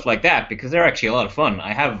opposed to stuff like that, because they're actually a lot of fun.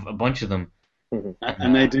 I have a bunch of them. Mm-hmm.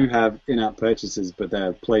 And they do have in-app purchases, but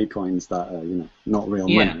they're play coins that are, not real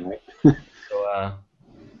money, right?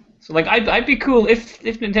 So I'd be cool if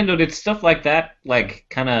Nintendo did stuff like that, like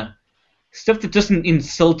kind of stuff that doesn't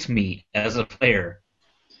insult me as a player.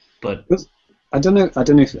 But I don't know. I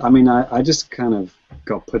don't know if I mean I just kind of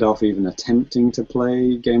got put off even attempting to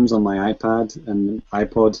play games on my iPad and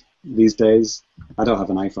iPod these days. I don't have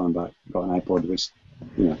an iPhone, but I've got an iPod which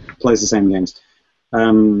plays the same games.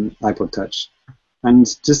 iPod Touch, and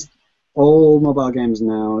just all mobile games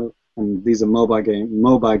now, and these are mobile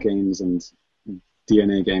games and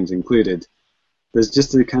DeNA games included. There's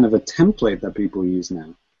just a kind of a template that people use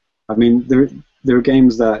now. I mean, there are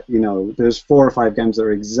games that, there's 4 or 5 games that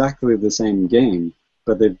are exactly the same game,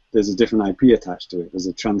 but there's a different IP attached to it. There's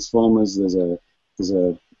a Transformers, there's a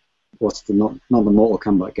what's the not the Mortal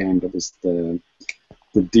Kombat game, but there's the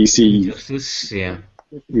DC. Justice, yeah.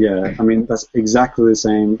 Yeah, I mean that's exactly the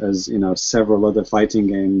same as several other fighting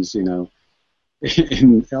games, on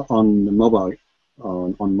the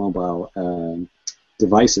mobile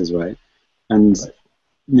devices, right? And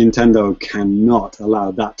Nintendo cannot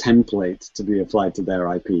allow that template to be applied to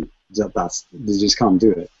their IP. They just can't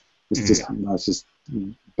do it. That's just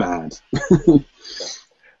bad.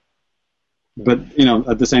 But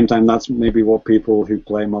at the same time, that's maybe what people who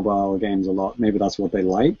play mobile games a lot, maybe that's what they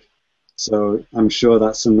like. So I'm sure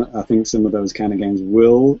that I think some of those kind of games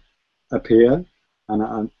will appear,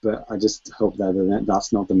 but I just hope that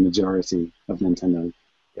that's not the majority of Nintendo.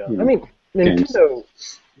 Yeah, I mean, Nintendo,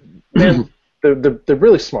 man, they're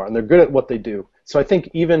really smart and they're good at what they do. So I think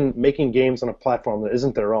even making games on a platform that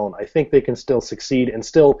isn't their own, I think they can still succeed and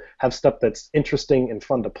still have stuff that's interesting and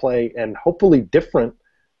fun to play and hopefully different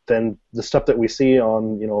than the stuff that we see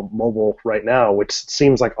on mobile right now, which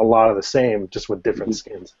seems like a lot of the same, just with different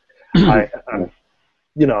skins.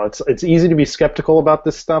 It's easy to be skeptical about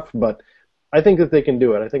this stuff, but I think that they can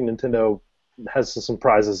do it. I think Nintendo has some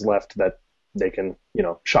prizes left that they can,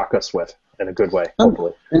 shock us with in a good way,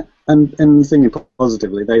 hopefully. And thinking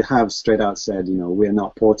positively, they have straight out said, we're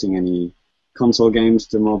not porting any console games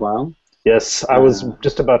to mobile. Yes, I was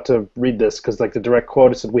just about to read this because, the direct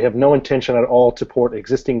quote said, "We have no intention at all to port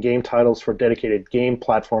existing game titles for dedicated game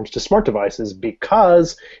platforms to smart devices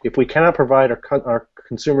because if we cannot provide our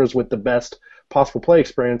consumers with the best possible play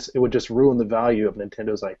experience, it would just ruin the value of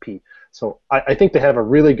Nintendo's IP." So I think they have a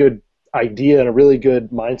really good idea and a really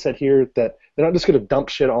good mindset here that they're not just going to dump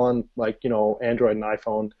shit on Android and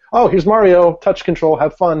iPhone. Oh, here's Mario, touch control,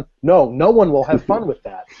 have fun. No one will have fun with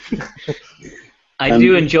that. I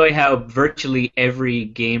do enjoy how virtually every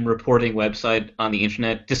game reporting website on the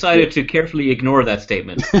internet decided to carefully ignore that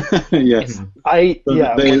statement. Yes.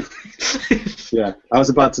 Yeah. I was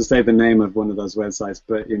about to say the name of one of those websites,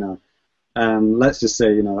 but let's just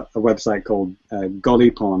say a website called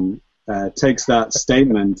Gollypon takes that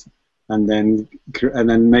statement and then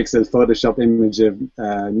makes a Photoshop image of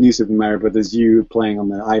New Super Mario Brothers U playing on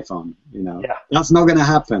the iPhone. That's not going to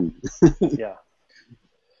happen. Yeah.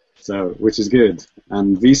 So, which is good.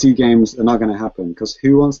 And VC games are not going to happen because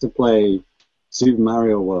who wants to play Super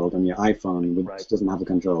Mario World on your iPhone which doesn't have a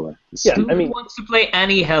controller? Who wants to play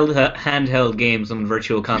any handheld games on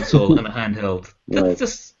Virtual Console and a handheld? That's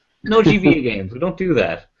just no GBA games. We don't do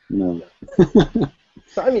that. No.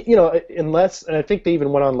 So, unless, and I think they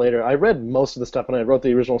even went on later, I read most of the stuff and I wrote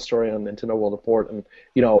the original story on Nintendo World Report, and,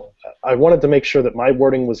 I wanted to make sure that my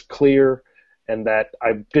wording was clear and that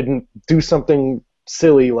I didn't do something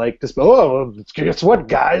silly like this. Guess what,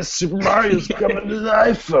 guys? Super Mario's coming to the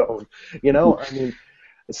iPhone.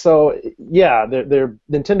 So yeah,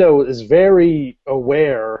 Nintendo is very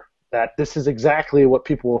aware that this is exactly what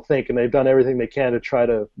people will think, and they've done everything they can to try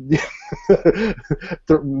to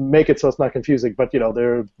make it so it's not confusing. But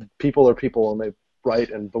people are people, and they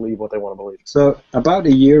write and believe what they want to believe. So about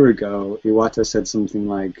a year ago, Iwata said something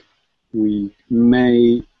like, "We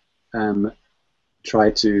may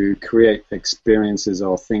try to create experiences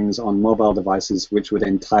or things on mobile devices which would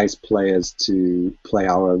entice players to play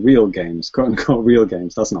our real games, quote-unquote real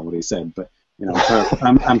games." That's not what he said, but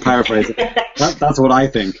I'm paraphrasing. That's what I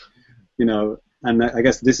think. And I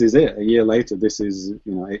guess this is it. A year later, this is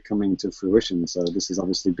it coming to fruition. So this has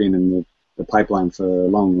obviously been in the pipeline for a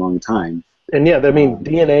long, long time. And yeah, DeNA,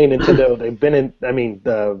 Nintendo, they've been in.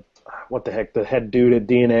 What the heck? The head dude at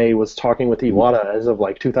DeNA was talking with Iwata as of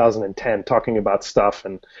 2010, talking about stuff,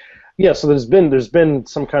 and yeah. So there's been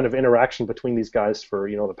some kind of interaction between these guys for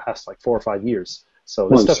the past 4 or 5 years. So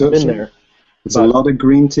this stuff's been there. It's a lot of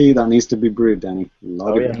green tea that needs to be brewed, Danny.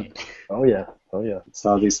 Green tea. Oh yeah. It's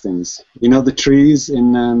how these things. The trees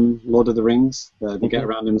in Lord of the Rings? They get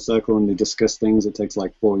around in a circle and they discuss things. It takes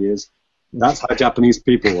 4 years. That's how Japanese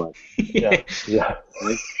people work. Yeah.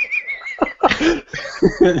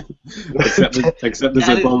 except there's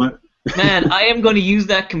a bullet. Man, I am going to use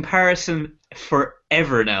that comparison for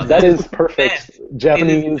ever now. That This is perfect. best.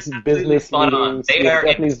 Japanese It is business spot on. meetings. They Yeah, are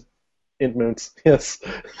Japanese moots. Yes.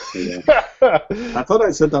 Yeah. I thought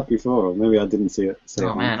I said that before. Or maybe I didn't say it Oh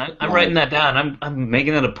on man, I'm live. writing that down. I'm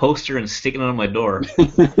making that a poster and sticking it on my door.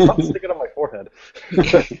 I'll stick it on my forehead.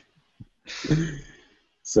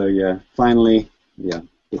 So yeah, finally, yeah,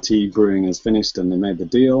 the tea brewing is finished and they made the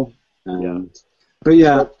deal. But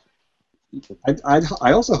yeah,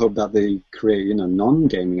 I also hope that they create,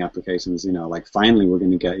 non-gaming applications. Like finally we're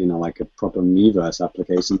going to get, like a proper Miiverse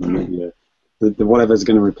application, or maybe the whatever's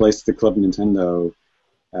going to replace the Club Nintendo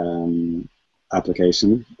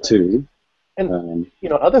application too. And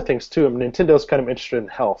other things too. I mean, Nintendo's kind of interested in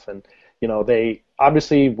health, and they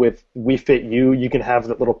obviously with Wii Fit U, you can have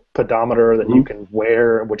that little pedometer that you can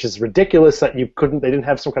wear, which is ridiculous that you couldn't. They didn't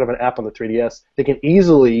have some kind of an app on the 3DS. They can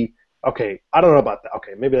easily. Okay, I don't know about that.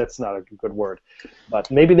 Okay, maybe that's not a good word, but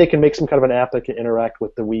maybe they can make some kind of an app that can interact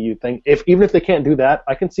with the Wii U thing. Even if they can't do that,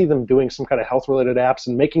 I can see them doing some kind of health-related apps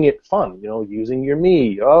and making it fun. Using your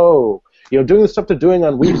Mii. Doing the stuff they're doing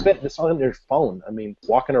on Wii Fit just on their phone. I mean,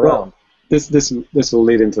 walking around. This will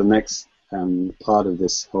lead into the next part of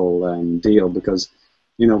this whole deal, because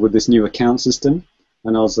with this new account system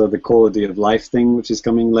and also the quality of life thing, which is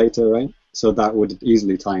coming later, right? So that would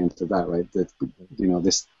easily tie into that, right? That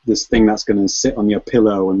this thing that's going to sit on your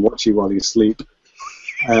pillow and watch you while you sleep.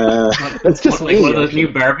 That's just like one of those new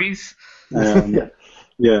Barbies.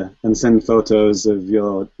 Yeah, and send photos of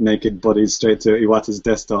your naked body straight to Iwata's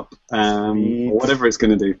desktop, or whatever it's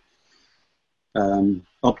going to do.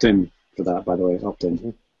 Opt in for that, by the way, opt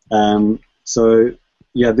in. So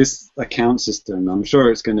yeah, this account system, I'm sure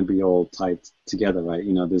it's going to be all tied together, right?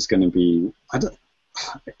 There's going to be,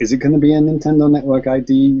 is it going to be a Nintendo Network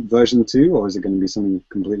ID version 2, or is it going to be something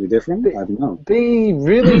completely different? I don't know. They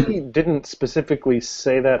really didn't specifically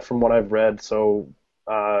say that from what I've read, so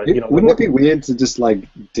wouldn't it be weird to just like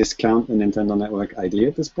discount the Nintendo Network ID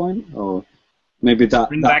at this point, or maybe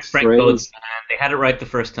Bring back Frank codes, man. They had it right the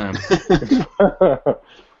first time.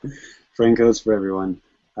 Frank codes for everyone.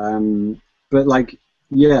 But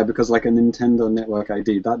because like a Nintendo Network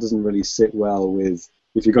ID, that doesn't really sit well with,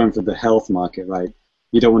 if you're going for the health market, right?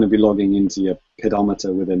 You don't want to be logging into your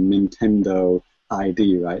pedometer with a Nintendo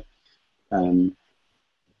ID, right?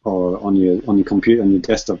 Or on your computer, on your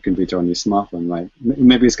desktop computer, on your smartphone, right?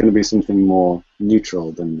 Maybe it's going to be something more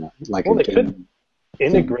neutral than that. They could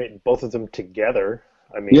integrate both of them together.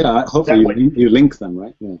 I mean, yeah, hopefully you link them,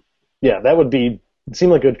 right? Yeah. Yeah, that would seem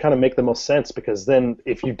like it would kind of make the most sense, because then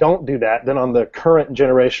if you don't do that, then on the current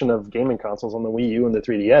generation of gaming consoles, on the Wii U and the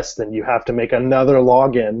 3DS, then you have to make another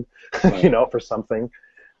login, right. For something,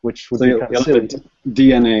 which would be kind of silly.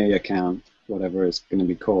 DeNA account, whatever it's going to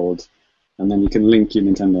be called, and then you can link your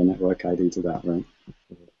Nintendo Network ID to that, right?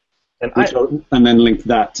 And then link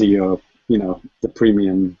that to your, the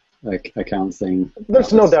premium account thing.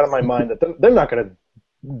 There's no doubt in my mind that they're not going to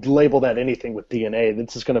label that anything with DeNA.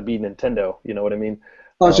 This is going to be Nintendo. You know what I mean?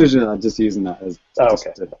 Oh, sure. I'm just using that as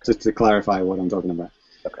just to clarify what I'm talking about.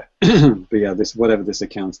 Okay. But yeah, whatever this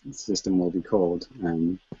account system will be called,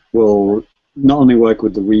 will not only work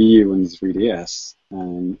with the Wii U and the 3DS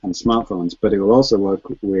and smartphones, but it will also work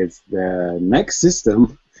with their next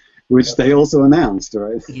system, which they also announced,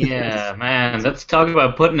 right? Yeah, man. Let's talk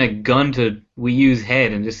about putting a gun to Wii U's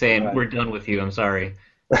head and just saying, right. We're done with you. I'm sorry.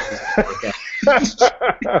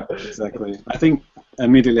 Exactly. I think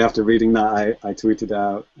immediately after reading that, I tweeted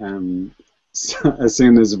out, as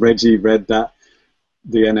soon as Reggie read that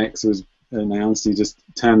the NX was announced, he just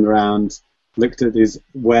turned around, looked at his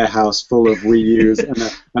warehouse full of Wii U's,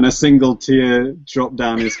 and a single tear dropped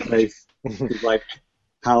down his face. He's like,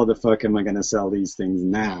 how the fuck am I going to sell these things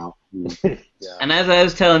now? Yeah. And as I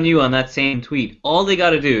was telling you on that same tweet, all they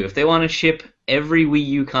got to do, if they want to ship every Wii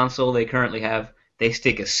U console they currently have, they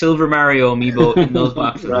stick a Silver Mario amiibo in those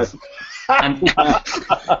boxes. Right. And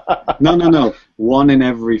No. 1 in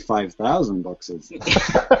every 5,000 boxes.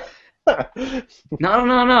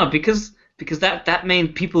 No. Because that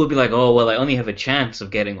means people will be like, oh, well, I only have a chance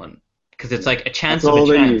of getting one. Because it's like a chance of a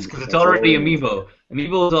chance. Because it's already amiibo.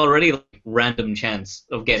 Amiibo is already like random chance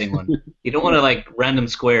of getting one. You don't want to like random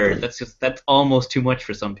square. That's almost too much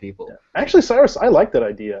for some people. Yeah. Actually, Cyrus, I like that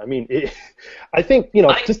idea. I mean, I think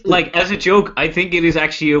as a joke, I think it is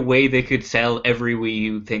actually a way they could sell every Wii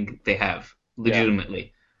U thing they have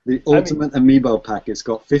legitimately. Yeah. The ultimate amiibo pack. It's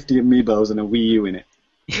got 50 amiibos and a Wii U in it.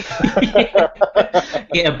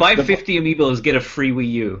 Yeah, buy 50 amiibos, get a free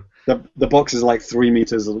Wii U. The box is like 3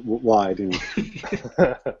 meters wide.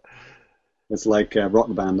 It's like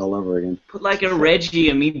Rock Band all over again. Put like a Reggie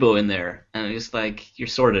amiibo in there, and it's like you're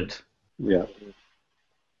sorted. Yeah.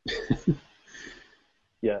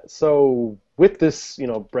 Yeah, so with this,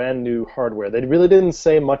 brand new hardware, they really didn't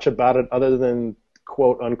say much about it other than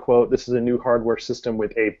quote unquote, this is a new hardware system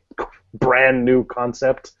with a brand new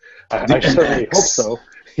concept. I certainly hope DNX. so.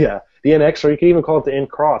 Yeah, the NX, or you can even call it the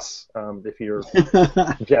N-Cross if you're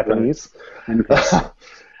Japanese. Right.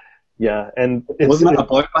 Yeah, and Wasn't that a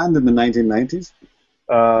boy band in the 1990s?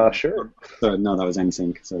 Sure. Sorry, no, that was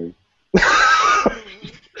NSYNC. Sorry.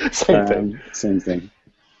 Same thing. Same thing.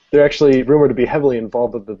 They're actually rumored to be heavily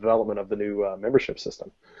involved with the development of the new membership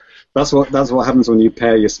system. That's what happens when you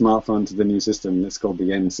pair your smartphone to the new system. It's called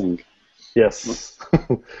the NSYNC. Yes.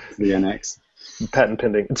 The NX. Patent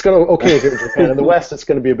pending. It's going to okay here in Japan. In the West, it's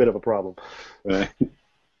going to be a bit of a problem. Right.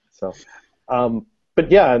 So,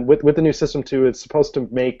 but yeah, with the new system too, it's supposed to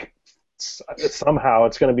make somehow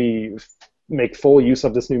it's going to be make full use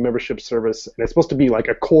of this new membership service, and it's supposed to be like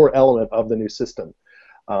a core element of the new system.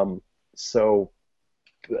 So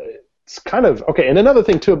it's kind of okay. And another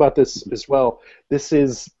thing too about this as well, this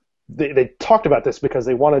is they talked about this because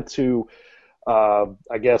they wanted to,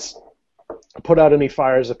 I guess, put out any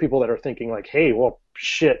fires of people that are thinking like, hey, well,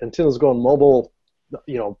 shit, Nintendo's going mobile.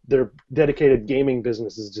 Their dedicated gaming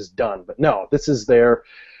business is just done. But no, this is their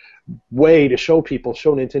way to show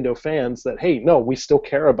Nintendo fans that, hey, no, we still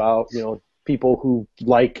care about, people who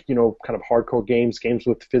like, kind of hardcore games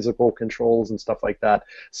with physical controls and stuff like that.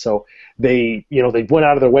 So they went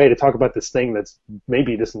out of their way to talk about this thing that's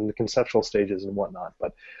maybe just in the conceptual stages and whatnot.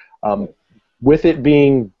 But with the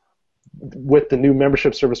new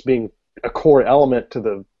membership service being a core element to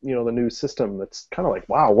the the new system, that's kind of like,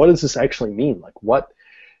 wow, what does this actually mean? Like, what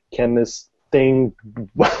can this thing?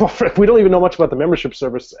 We don't even know much about the membership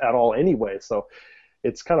service at all anyway, so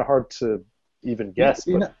it's kind of hard to even guess.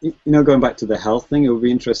 Going back to the health thing, it would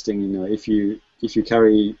be interesting. If you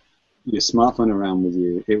carry your smartphone around with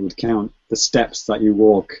you, it would count the steps that you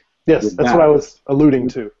walk. Yes, that's what I was alluding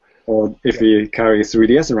to. Or if you carry a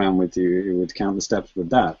 3DS around with you, it would count the steps with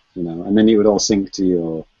that, and then it would all sync to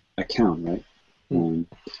your account, right?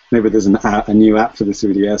 Maybe there's a new app for the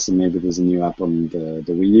 3DS, and maybe there's a new app on the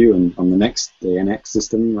Wii U and on the NX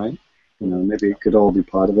system, right? Maybe it could all be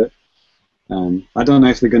part of it. I don't know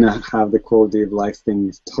if they're going to have the quality of life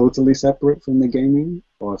things totally separate from the gaming,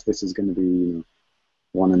 or if this is going to be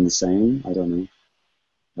one and the same. I don't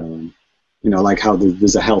know. Like how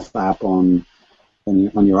there's a health app on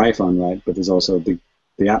your iPhone, right? But there's also the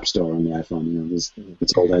App Store on the iPhone.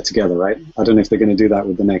 It's all there together, right? I don't know if they're going to do that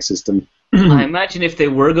with the next system. I imagine if they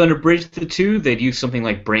were going to bridge the two, they'd use something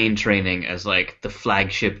like brain training as like the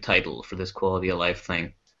flagship title for this quality of life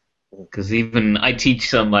thing. Because even I teach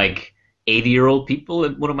some like 80-year-old people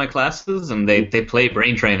in one of my classes, and they play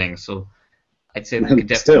brain training. So I'd say they could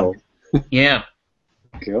definitely. Still. Yeah.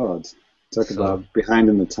 God, talk about behind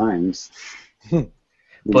in the times.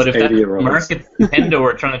 But if that market Nintendo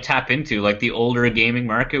were trying to tap into, like the older gaming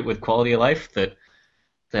market with quality of life,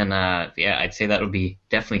 then I'd say that would be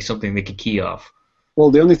definitely something they could key off.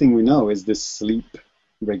 Well, the only thing we know is this sleep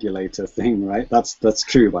regulator thing, right? That's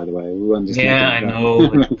true, by the way. We weren't just I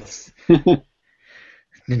know.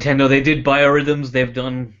 Nintendo, they did biorhythms. They've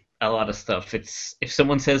done a lot of stuff. If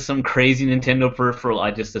someone says some crazy Nintendo peripheral,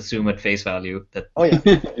 I just assume at face value that. Oh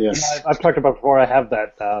yeah, yes. I've talked about before. I have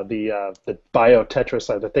that the Bio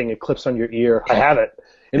Tetris, the thing it clips on your ear. I have it,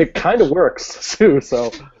 and it kind of works too.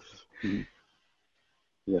 So.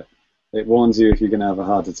 Yeah, it warns you if you're gonna have a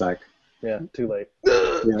heart attack. Yeah, too late.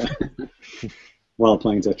 Yeah. While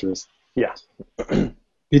playing Tetris. Yeah.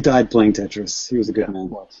 He died playing Tetris. He was a good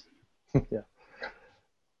man. Yeah.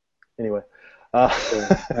 Anyway.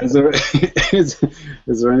 Is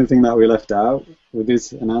there anything that we left out with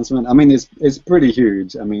this announcement? I mean, it's pretty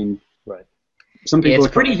huge. I mean, right. Some people.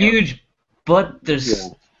 It's pretty huge, but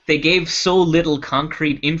they gave so little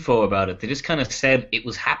concrete info about it. They just kind of said it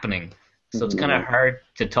was happening, so it's kind of hard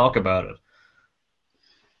to talk about it.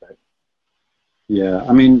 Yeah,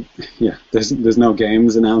 I mean, there's no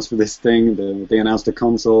games announced for this thing. They announced a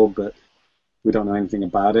console, but we don't know anything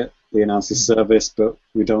about it. They announced a service, but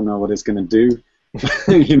we don't know what it's going to do.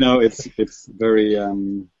 It's very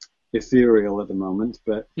ethereal at the moment.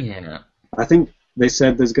 But yeah, I think they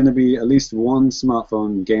said there's going to be at least one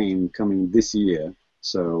smartphone game coming this year.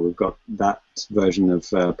 So we've got that version of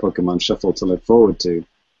Pokemon Shuffle to look forward to.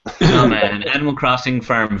 Oh man, Animal Crossing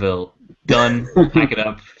Farmville. Done. Pack it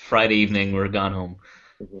up. Friday evening, we're gone home.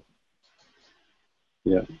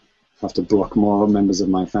 Yeah. Have to block more members of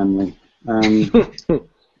my family. But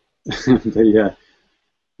yeah.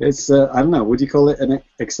 It's, I don't know, would you call it an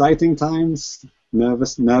exciting times?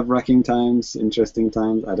 Nerve-wracking times? Interesting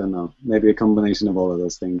times? I don't know. Maybe a combination of all of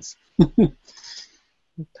those things. I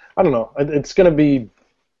don't know. It's going to be...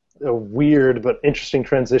 a weird but interesting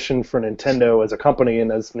transition for Nintendo as a company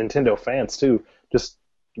and as Nintendo fans too. Just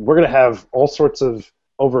we're gonna have all sorts of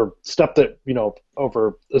over stuff that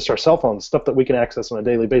over just our cell phones, stuff that we can access on a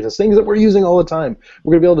daily basis, things that we're using all the time.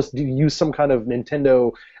 We're gonna be able to use some kind of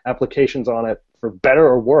Nintendo applications on it for better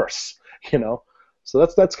or worse. So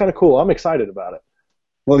that's kind of cool. I'm excited about it.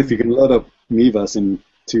 Well, if you can load up Miiverse in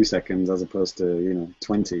 2 seconds as opposed to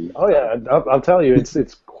 20. Oh yeah, I'll tell you,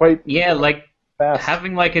 it's quite Yeah, like fast.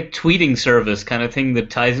 having like a tweeting service kind of thing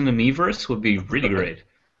that ties into Miiverse would be really great.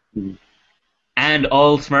 Mhm. And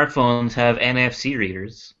all smartphones have NFC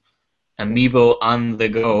readers. Amiibo on the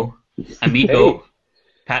go. Amiibo.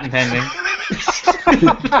 Patent pending.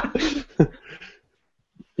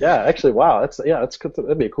 Yeah, actually, wow,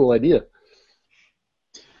 that'd be a cool idea.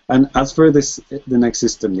 And as for the next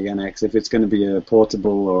system, the NX, if it's going to be a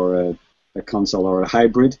portable or a console or a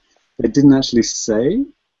hybrid, they didn't actually say.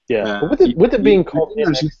 Yeah, but with it being called they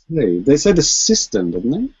didn't actually say. They said a system,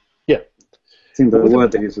 didn't they? Yeah. I think the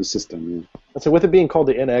word they used was system. Yeah. So with it being called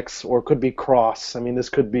the NX, or it could be cross. I mean, this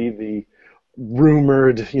could be the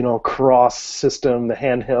rumored, cross system, the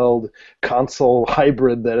handheld console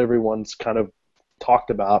hybrid that everyone's kind of talked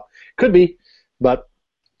about. Could be, but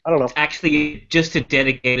I don't know. Actually, just a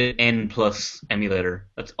dedicated N plus emulator.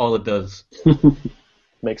 That's all it does.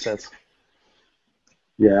 Makes sense.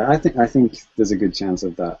 Yeah, I think there's a good chance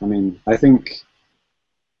of that. I mean, I think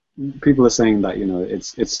people are saying that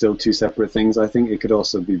it's still two separate things. I think it could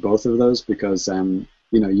also be both of those because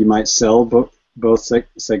you might sell both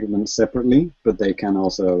segments separately, but they can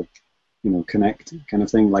also connect, kind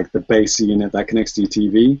of thing, like the base unit that connects to your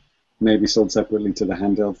TV may be sold separately to the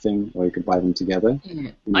handheld thing, or you could buy them together.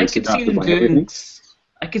 I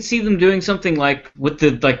could see them doing something like with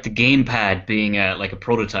the gamepad being like a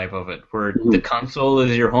prototype of it, where the console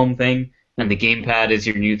is your home thing and the gamepad is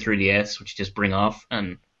your new 3DS, which you just bring off,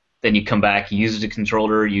 and then you come back, you use it as a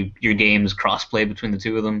controller, your games crossplay between the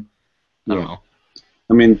two of them. I don't know.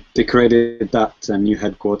 I mean, they created that new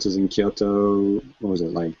headquarters in Kyoto, what was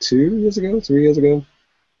it, like 3 years ago?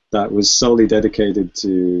 That was solely dedicated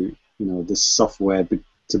to, this software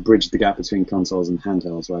to bridge the gap between consoles and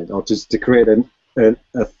handhelds, right? Or just to create a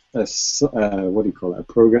what do you call it?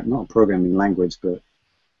 Not a programming language, but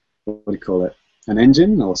what do you call it? An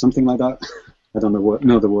engine or something like that? I don't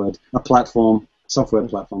know the word. A platform, software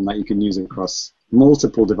platform that you can use across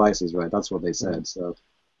multiple devices, right? That's what they said. So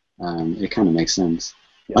it kind of makes sense.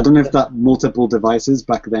 Yeah. I don't know if that multiple devices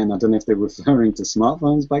back then, I don't know if they were referring to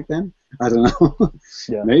smartphones back then. I don't know.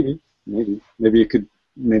 Yeah. Maybe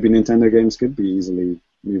Nintendo games could be easily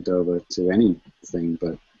moved over to anything,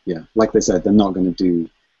 but yeah, like they said, they're not going to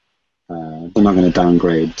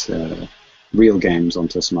downgrade real games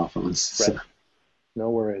onto smartphones. Right. So. No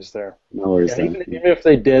worries there. No worries there. Even if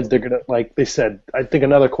they did, they're gonna, like they said. I think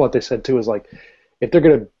another quote they said too is like, if they're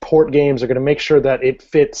gonna port games, they're gonna make sure that it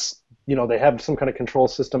fits. They have some kind of control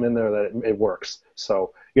system in there that it works.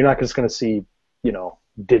 So you're not just gonna see,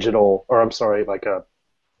 digital, or I'm sorry, like a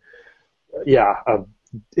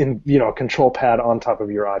control pad on top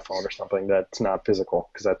of your iPhone or something that's not physical,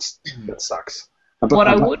 because that sucks. What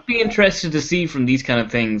I would be interested to see from these kind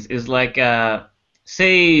of things is like,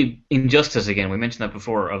 say, Injustice again. We mentioned that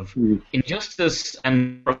before. Of Injustice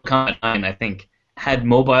and Mortal Kombat 9, I think, had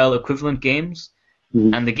mobile equivalent games,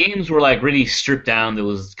 and the games were like really stripped down. They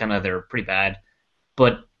were pretty bad.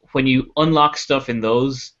 But when you unlock stuff in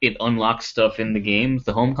those, it unlocks stuff in the games,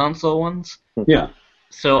 the home console ones. Yeah.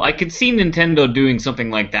 So I could see Nintendo doing something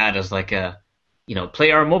like that as like a,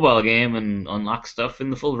 play our mobile game and unlock stuff in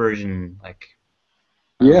the full version. Like.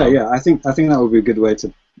 Yeah. I think that would be a good way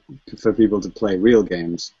for people to play real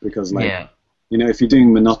games, because if you're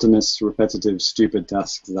doing monotonous, repetitive, stupid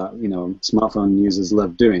tasks that smartphone users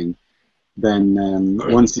love doing, then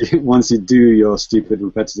once you do your stupid,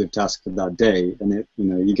 repetitive task for that day, and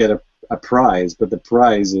you get a prize, but the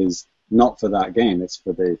prize is not for that game; it's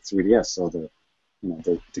for the 3DS or the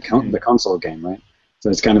console game, right? So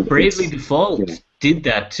it's kind of Bravely Default did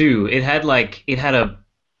that too. It had a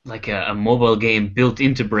mobile game built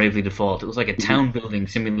into Bravely Default. It was like a town building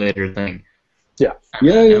simulator thing. Yeah.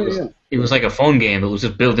 It was like a phone game. It was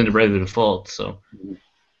just built into Bravely Default. So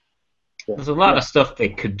there's a lot of stuff they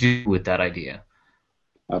could do with that idea.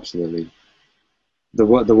 Absolutely. The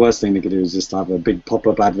worst thing they could do is just have a big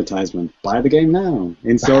pop-up advertisement. Buy the game now.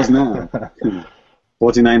 In stores now.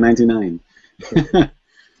 $49.99.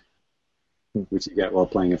 Which you get while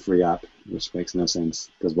playing a free app, which makes no sense,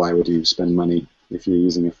 because why would you spend money if you're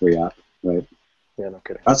using a free app, right? Yeah, no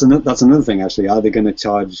kidding. That's another thing, actually. Are they going to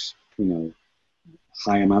charge,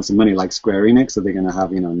 high amounts of money like Square Enix? Are they going to have,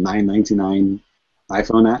 $9.99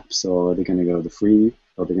 iPhone apps, or are they going to go the free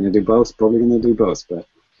Probably going to do both. Probably going to do both. But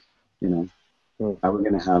you know, are we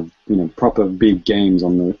going to have proper big games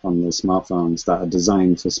on the smartphones that are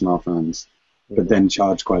designed for smartphones, but then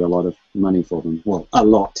charge quite a lot of money for them? Well, a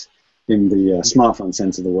lot in the smartphone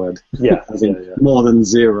sense of the word. Yeah, as in more than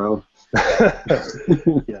zero.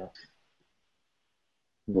 Yeah.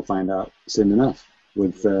 We'll find out soon enough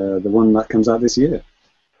with the one that comes out this year.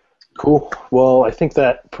 Cool. Well, I think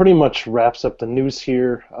that pretty much wraps up the news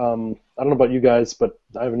here. I don't know about you guys, but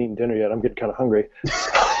I haven't eaten dinner yet. I'm getting kind of hungry.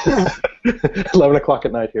 11 o'clock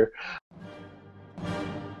at night here.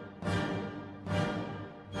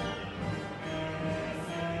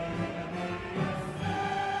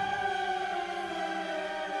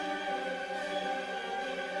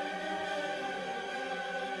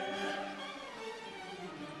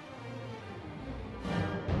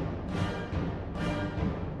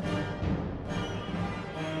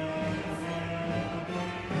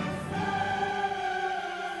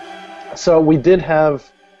 So we did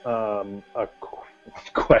have a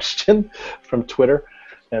question from Twitter,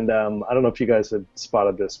 and I don't know if you guys had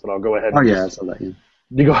spotted this, but I'll go ahead. Oh yeah, I saw that. Yeah.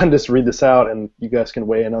 You go ahead and just read this out, and you guys can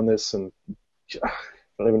weigh in on this. And I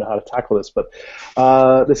don't even know how to tackle this, but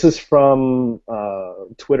this is from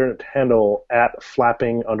Twitter handle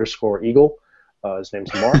 @flapping_eagle. His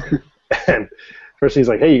name's Mark, and first he's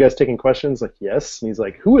like, "Hey, you guys taking questions?" Like, yes. And he's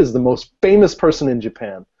like, "Who is the most famous person in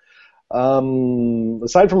Japan?"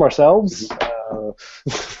 Aside from ourselves,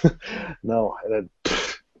 no.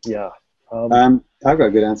 Yeah. I've got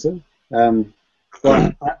a good answer. Well,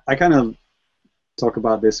 I kind of talk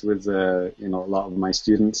about this with a lot of my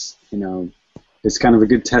students. It's kind of a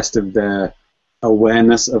good test of their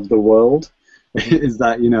awareness of the world. Is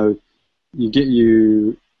that you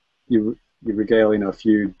regale a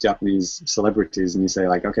few Japanese celebrities and you say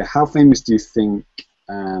like, okay, how famous do you think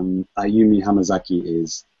Ayumi Hamazaki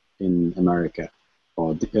is in America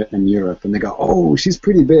or in Europe? And they go, oh, she's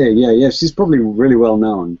pretty big. Yeah, she's probably really well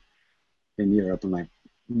known in Europe. I'm like,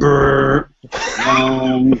 brr.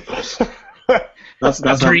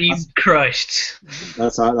 That's dream crushed.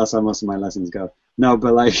 That's how most of my lessons go. No,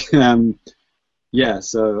 but like, yeah.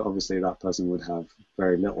 So obviously that person would have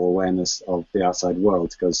very little awareness of the outside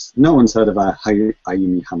world because no one's heard of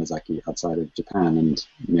Ayumi Hamazaki outside of Japan and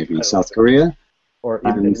maybe South Korea. Or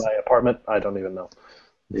even in my apartment, I don't even know.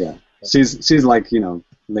 Yeah, she's like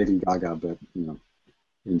Lady Gaga, but in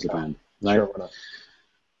Japan, right? Sure, why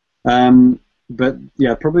not? But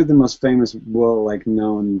yeah, probably the most famous,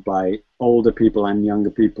 known by older people and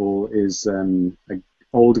younger people is an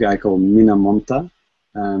old guy called Minamonta.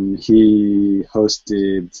 He hosts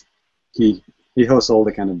all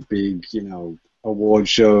the kind of big award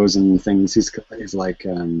shows and things. He's like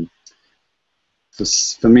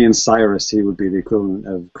for me and Cyrus, he would be the equivalent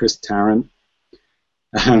of Chris Tarrant.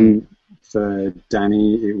 For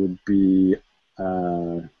Danny, it would be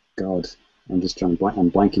God. I'm just trying to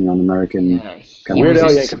I'm blanking on American. Yeah, he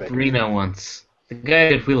was in Sabrina once. The guy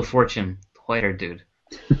at Wheel of Fortune, the white-haired dude.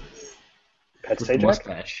 Pat with the Sajak?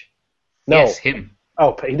 mustache. No. Yes, him.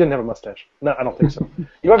 Oh, he didn't have a mustache. No, I don't think so.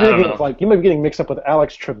 You might be getting mixed up with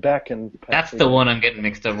Alex Trebek and Pat That's Sajak. the one I'm getting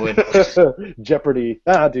mixed up with. Jeopardy.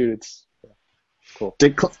 Dude, it's cool.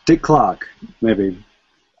 Dick Clark, maybe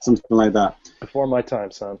something like that. Before my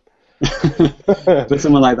time, son. But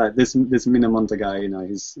someone like that. This Minamonta guy,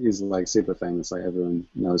 he's like super famous, like everyone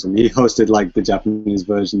knows him. He hosted like the Japanese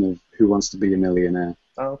version of Who Wants to Be a Millionaire.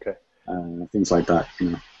 Oh, okay. Things like that.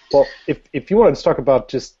 Well, if you wanted to talk about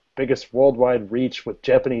just biggest worldwide reach with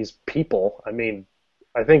Japanese people, I mean,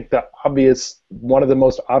 I think one of the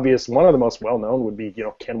most well known would be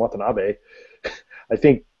Ken Watanabe. I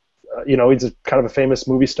think he's a kind of a famous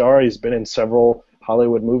movie star. He's been in several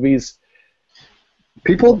Hollywood movies.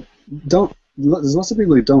 People don't. There's lots of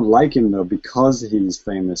people who don't like him though because he's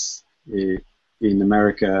famous in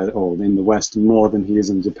America or in the West more than he is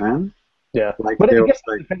in Japan. Yeah, like but I guess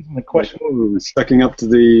that depends on the question. Sucking up to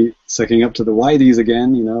the whiteys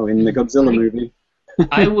again, in the Godzilla movie.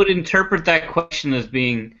 I would interpret that question as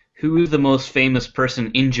being who is the most famous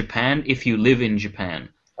person in Japan if you live in Japan.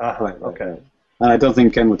 Right, okay. And I don't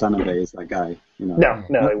think Ken Watanabe is that guy. No,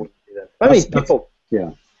 he wouldn't be that. I mean,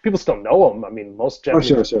 people still know him. I mean, most Japanese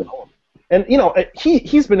people know him. And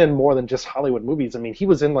he's been in more than just Hollywood movies. I mean, he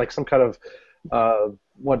was in like some kind of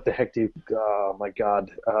what the heck do you? Oh my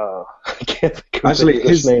God, I can't think of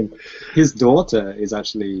his name. His daughter is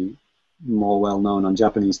actually more well known on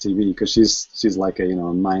Japanese TV because she's like a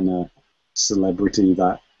minor celebrity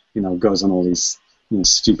that goes on all these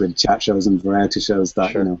stupid chat shows and variety shows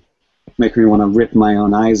that make me want to rip my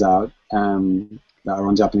own eyes out that are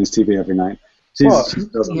on Japanese TV every night.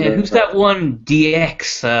 Who's that one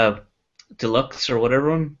DX Deluxe or whatever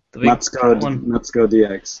one, the big Matsuko, one. Matsuko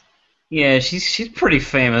DX. Yeah, she's pretty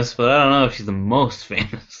famous, but I don't know if she's the most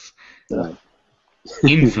famous. Right.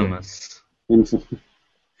 Infamous. Infamous.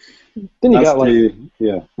 Then you got like,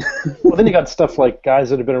 yeah. well, then you got stuff like guys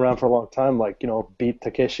that have been around for a long time, like Beat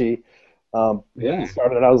Takeshi. Yeah. He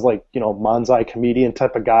started out as like manzai comedian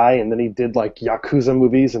type of guy, and then he did like yakuza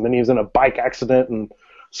movies, and then he was in a bike accident and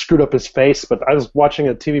screwed up his face. But I was watching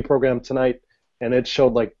a TV program tonight, and it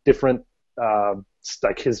showed like different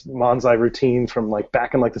like his manzai routine from like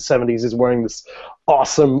back in like the 70s. He's wearing this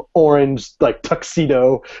awesome orange like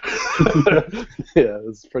tuxedo. Yeah,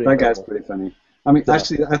 it's pretty. That guy's pretty funny. I mean,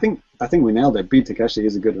 actually, I think we nailed it. Beat Takeshi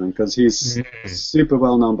is a good one because he's super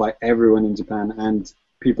well known by everyone in Japan, and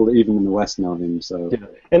people even in the West know him. So yeah,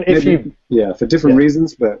 and if for different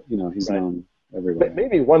reasons, but he's known everywhere.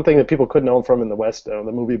 Maybe one thing that people could know him from in the West, the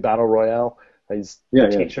movie Battle Royale. He's a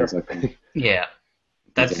teacher. Exactly. Yeah,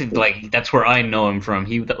 that's where I know him from.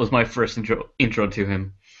 That was my first intro to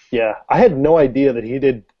him. Yeah, I had no idea that he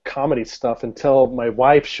did comedy stuff until my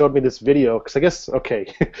wife showed me this video, because I guess,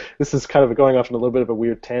 okay, this is kind of going off on a little bit of a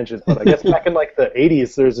weird tangent, but I guess back in like the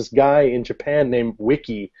 80s, there's this guy in Japan named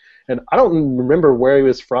Wiki, and I don't remember where he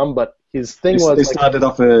was from, but his thing was... They started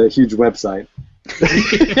off a huge website.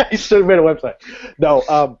 Yeah, he should have made a website.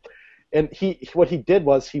 No, and what he did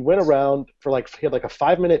was he went around for he had like a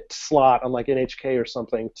 5-minute slot on like NHK or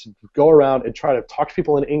something to go around and try to talk to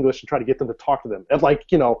people in English and try to get them to talk to them at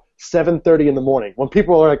 7:30 in the morning when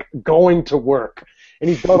people are like going to work. And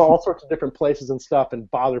he'd go to all sorts of different places and stuff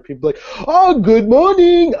and bother people like, oh, good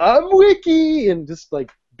morning, I'm Wiki, and just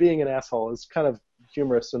like being an asshole is kind of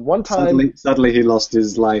humorous. And one time, sadly, he lost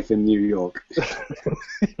his life in New York.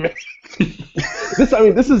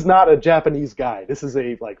 This is not a Japanese guy. This is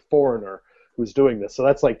a foreigner who's doing this. So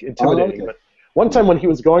that's like intimidating. Oh, okay. But one time when he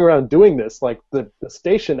was going around doing this, like the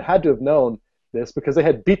station had to have known this because they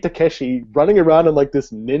had Beat Takeshi running around in like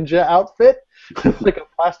this ninja outfit with like a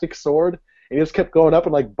plastic sword, and he just kept going up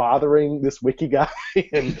and like bothering this Wiki guy.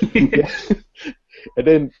 And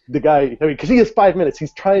then the guy, because he has 5 minutes,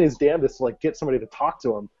 he's trying his damnedest to like get somebody to talk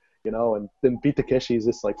to him. And then Beat Takeshi is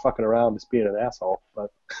just like fucking around, just being an asshole.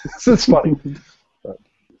 But it's funny. But.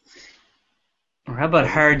 Or how about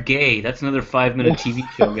Hard Gay? That's another 5-minute TV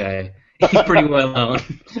show guy. He's pretty well known.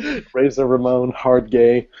 Razor Ramon, Hard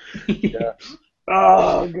Gay. Yeah.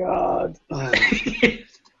 Oh God.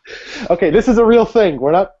 Okay, this is a real thing.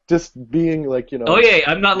 We're not just being like Oh yeah,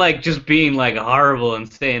 I'm not like just being like horrible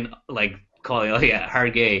and saying like calling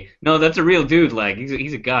Hard Gay. No, that's a real dude. Like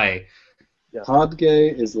he's a guy. Yeah. Hard Gay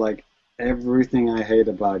is like everything I hate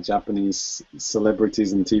about Japanese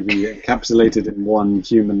celebrities and TV encapsulated in one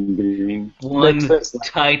human being. One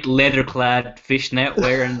tight leather-clad fishnet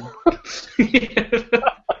wearing. Oh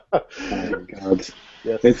my God!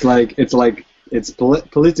 Yes. It's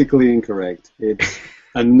politically incorrect. It's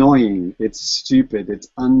annoying. It's stupid. It's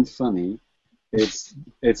unfunny. It's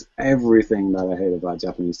everything that I hate about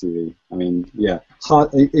Japanese TV. I mean, yeah.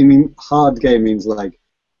 Hard Gay means like.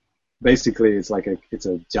 Basically, it's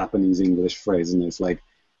a Japanese English phrase, and it's like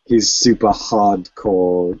he's super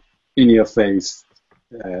hardcore, in your face,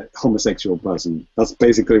 homosexual person. That's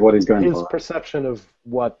basically what he's going for. His perception of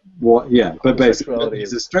what? Yeah, but basically,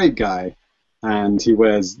 he's a straight guy, and he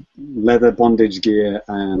wears leather bondage gear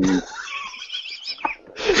and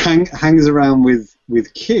hangs around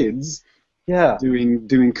with kids. Yeah.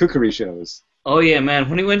 Doing cookery shows. Oh yeah, man!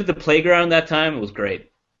 When he went to the playground that time, it was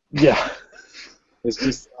great. Yeah. It's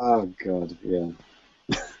just, oh God, yeah.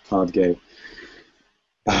 Hard Gay.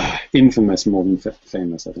 Infamous more than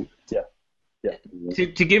famous, I think. Yeah. Yeah. To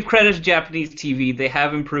give credit to Japanese TV, they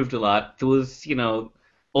have improved a lot. There was,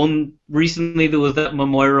 recently there was that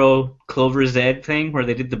Momoro Clover Z thing where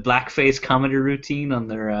they did the blackface comedy routine on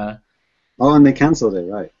their... Oh, and they cancelled it,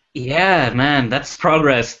 right. Yeah, man, that's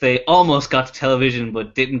progress. They almost got to television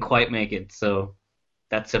but didn't quite make it, so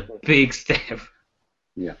that's a big step.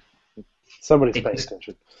 Yeah. Somebody's paying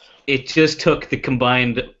attention. It just took the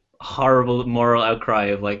combined horrible moral outcry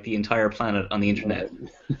of like the entire planet on the internet.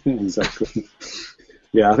 Exactly.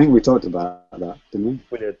 Yeah, I think we talked about that, didn't we?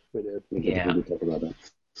 We did. Yeah. We talked about that.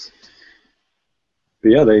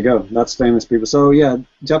 But yeah, there you go. That's famous people. So yeah,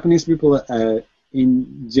 Japanese people,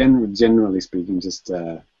 generally speaking, just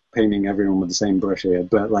painting everyone with the same brush here,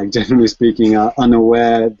 but like generally speaking, are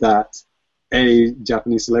unaware that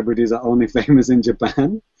Japanese celebrities are only famous in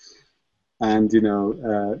Japan. And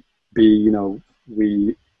the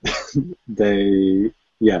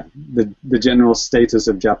general status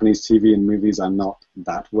of Japanese TV and movies are not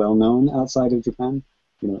that well known outside of Japan,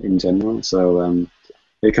 in general. So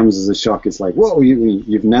it comes as a shock. It's like, whoa,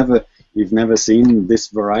 you've never you've never seen this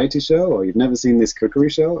variety show, or you've never seen this cookery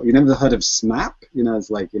show, or you've never heard of SMAP. It's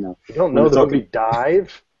like, You don't when know we're the movie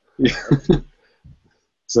Dive? Yeah.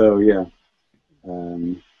 So yeah,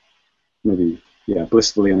 maybe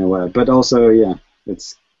blissfully unaware, but also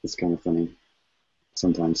it's kind of funny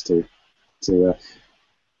sometimes to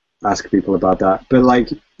ask people about that. But like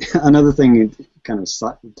another thing, kind of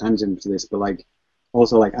tangent to this, but like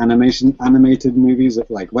also like animated movies,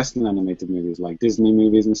 like Western animated movies, like Disney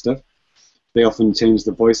movies and stuff. They often change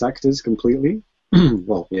the voice actors completely.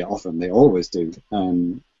 Well, yeah, often they always do.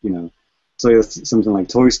 So it's something like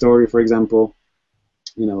Toy Story, for example.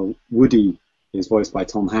 Woody is voiced by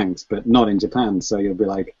Tom Hanks, but not in Japan. So you'll be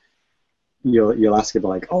like, you'll ask about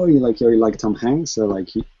like, oh, you like Tom Hanks, so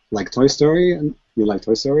like you like Toy Story, and you like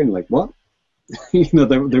Toy Story, and like what?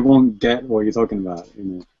 They won't get what you're talking about.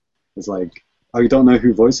 It's like, oh, you don't know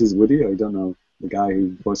who voices Woody, or you don't know the guy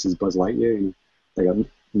who voices Buzz Lightyear. They got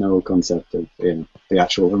no concept of the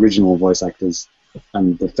actual original voice actors,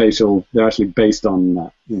 and the facial. They're actually based on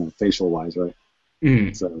that, facial wise, right?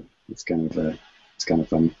 Mm. So it's kind of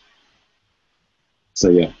funny. So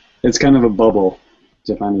yeah, it's kind of a bubble.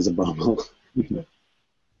 Japan is a bubble.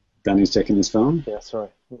 Danny's checking his phone. Yeah, sorry.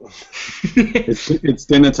 It's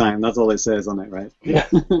dinner time. That's all it says on it, right? Yeah,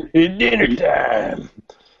 it's dinner time.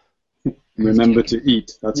 Remember to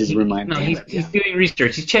eat. That's his reminder. No, he's doing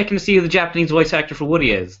research. He's checking to see who the Japanese voice actor for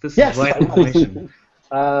Woody is. This Yes. is vital information.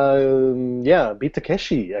 Beat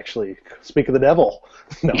Takeshi, actually. Speak of the devil.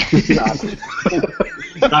 No, it's not.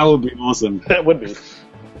 That would be awesome. That would be.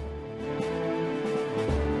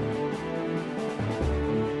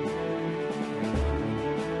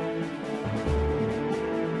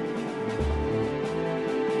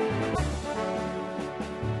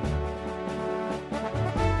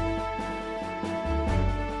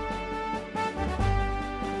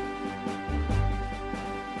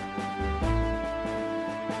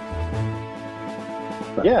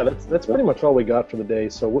 Yeah, that's pretty much all we got for the day.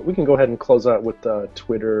 So we can go ahead and close out with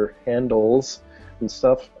Twitter handles and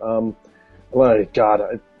stuff. Well,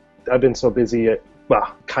 God, I've been so busy.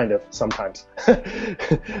 Well, kind of sometimes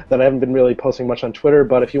that I haven't been really posting much on Twitter.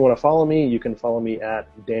 But if you want to follow me, you can follow me at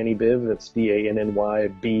DannyBiv. That's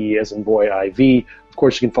DANNYB as in boy IV. Of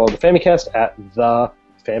course, you can follow the Famicast at the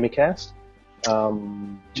Famicast.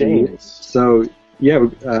 James. So yeah,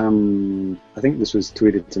 I think this was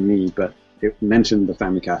tweeted to me, but it mentioned the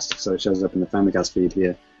Famicast, so it shows up in the Famicast feed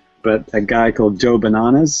here. But a guy called Joe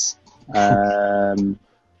Bananas. Oh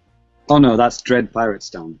no, that's Dread Pirate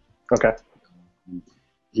Stone. Okay.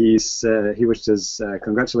 He wished us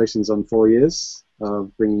congratulations on 4 years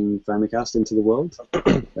of bringing Famicast into the world.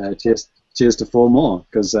 Cheers to 4 more,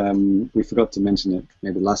 because we forgot to mention it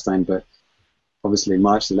maybe last time, but obviously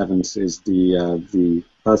March 11th is the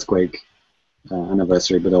earthquake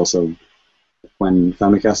anniversary, but also when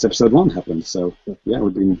Famicast episode 1 happened. So yeah,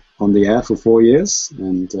 we've been on the air for 4 years,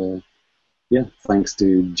 and thanks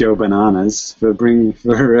to Joe Bananas for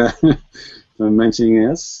mentioning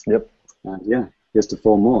us. Yep. And yeah, here's to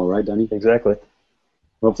 4 more, right, Danny? Exactly.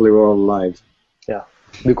 Hopefully we're all alive. Yeah.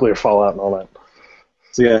 Nuclear fallout and all that.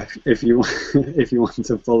 So yeah, if you want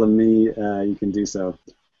to follow me, you can do so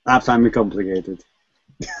at Family Complicated.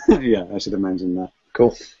 Yeah, I should have mentioned that.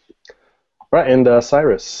 Cool. Right, and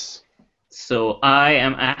Cyrus. So I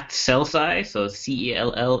am at Cellsai, so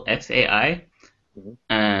CELLSAI,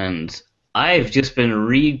 and I've just been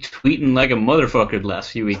retweeting like a motherfucker the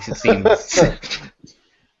last few weeks, it seems.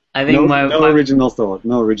 I think no original thought,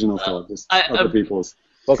 just other people's.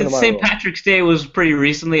 Since St. Patrick's Day was pretty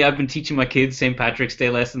recently, I've been teaching my kids St. Patrick's Day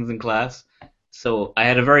lessons in class. So I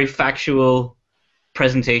had a very factual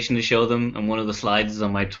presentation to show them, and one of the slides is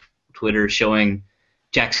on my Twitter showing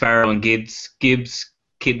Jack Sparrow and Gibbs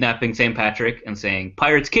kidnapping St. Patrick and saying,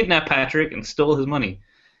 "Pirates kidnapped Patrick and stole his money."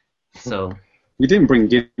 So you didn't bring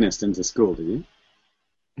Guinness into school, did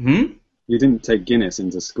you? You didn't take Guinness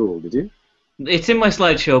into school, did you? It's in my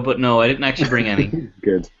slideshow, but no, I didn't actually bring any.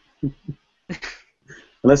 Good.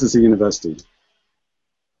 Unless it's a university.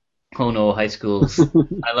 Oh no, high schools.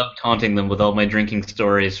 I love taunting them with all my drinking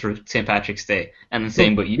stories for St. Patrick's Day and then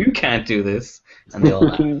saying, "But you can't do this." And they all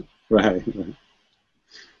laugh. Right.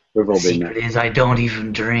 We've all been there. The secret is I don't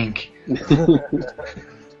even drink. And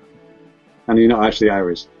you're not actually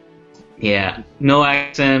Irish. Yeah. No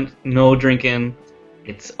accent, no drinking.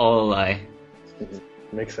 It's all a lie.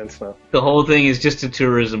 Makes sense now. The whole thing is just a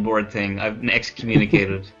tourism board thing. I've been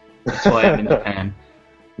excommunicated. That's why I'm in Japan.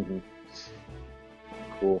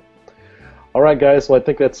 Cool. All right, guys. Well, I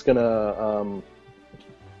think that's gonna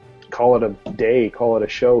call it a day, call it a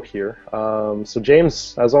show here. So,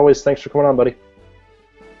 James, as always, thanks for coming on, buddy.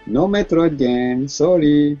 No Metroid game.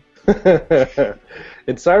 Sorry.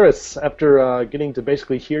 And Cyrus, after getting to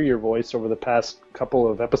basically hear your voice over the past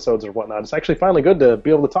couple of episodes or whatnot, it's actually finally good to be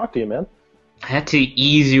able to talk to you, man. I had to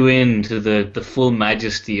ease you into the full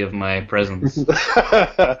majesty of my presence. So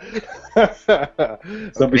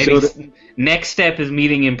be Maybe sure that, next step is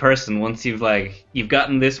meeting in person. Once you've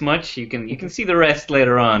gotten this much, you can see the rest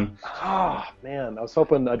later on. Ah, man, I was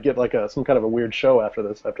hoping I'd get like some kind of a weird show after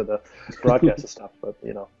this, after the broadcast and stuff, but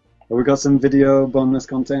you know. have we got some video bonus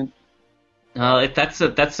content? That's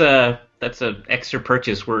a extra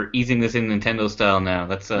purchase. We're easing this in Nintendo style now.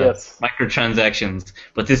 That's Yes. microtransactions.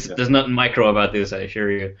 But there's nothing micro about this, I assure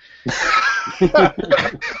you.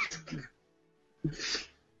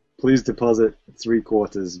 Please deposit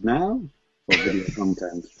 $3/4 now for video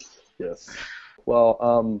content. Yes.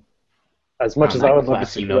 Well, as much On as that I would love to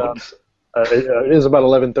classy see note. it is about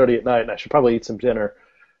 11:30 at night, and I should probably eat some dinner.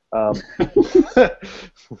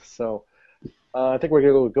 So I think we're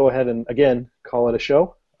going to go ahead and, again, call it a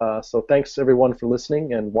show. So thanks, everyone, for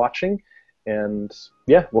listening and watching. And,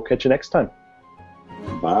 yeah, we'll catch you next time.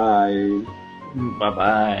 Bye.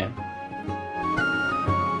 Bye-bye.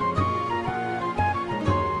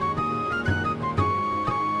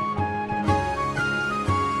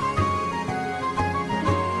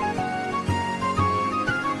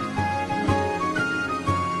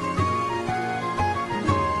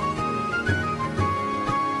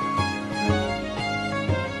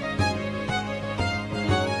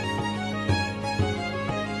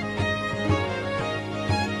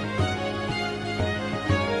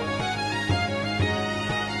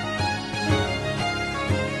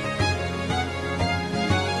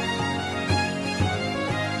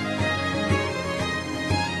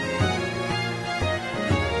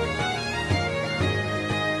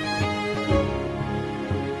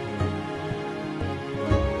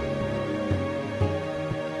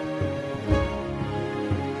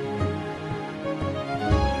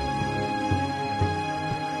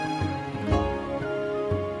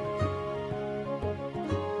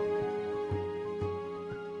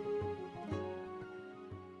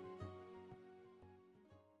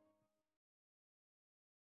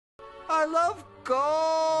 I love gold.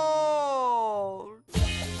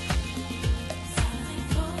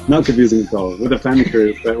 Not confusing at all. With the fan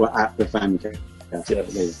crew, but we're at the Famicast.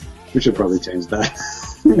 Yes. We should probably change that.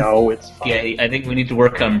 No, it's fine. Yeah, I think we need to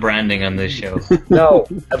work on branding on this show. No,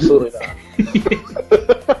 absolutely not.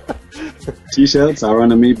 T-shirts are on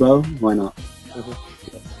Amiibo. Why not?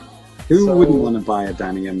 Who So- wouldn't want to buy a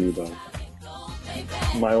Danny Amiibo?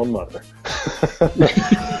 My own mother.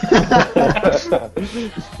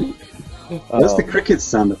 What's the cricket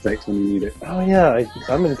sound effect when you need it? Oh, yeah,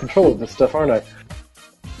 I'm in control of this stuff, aren't I?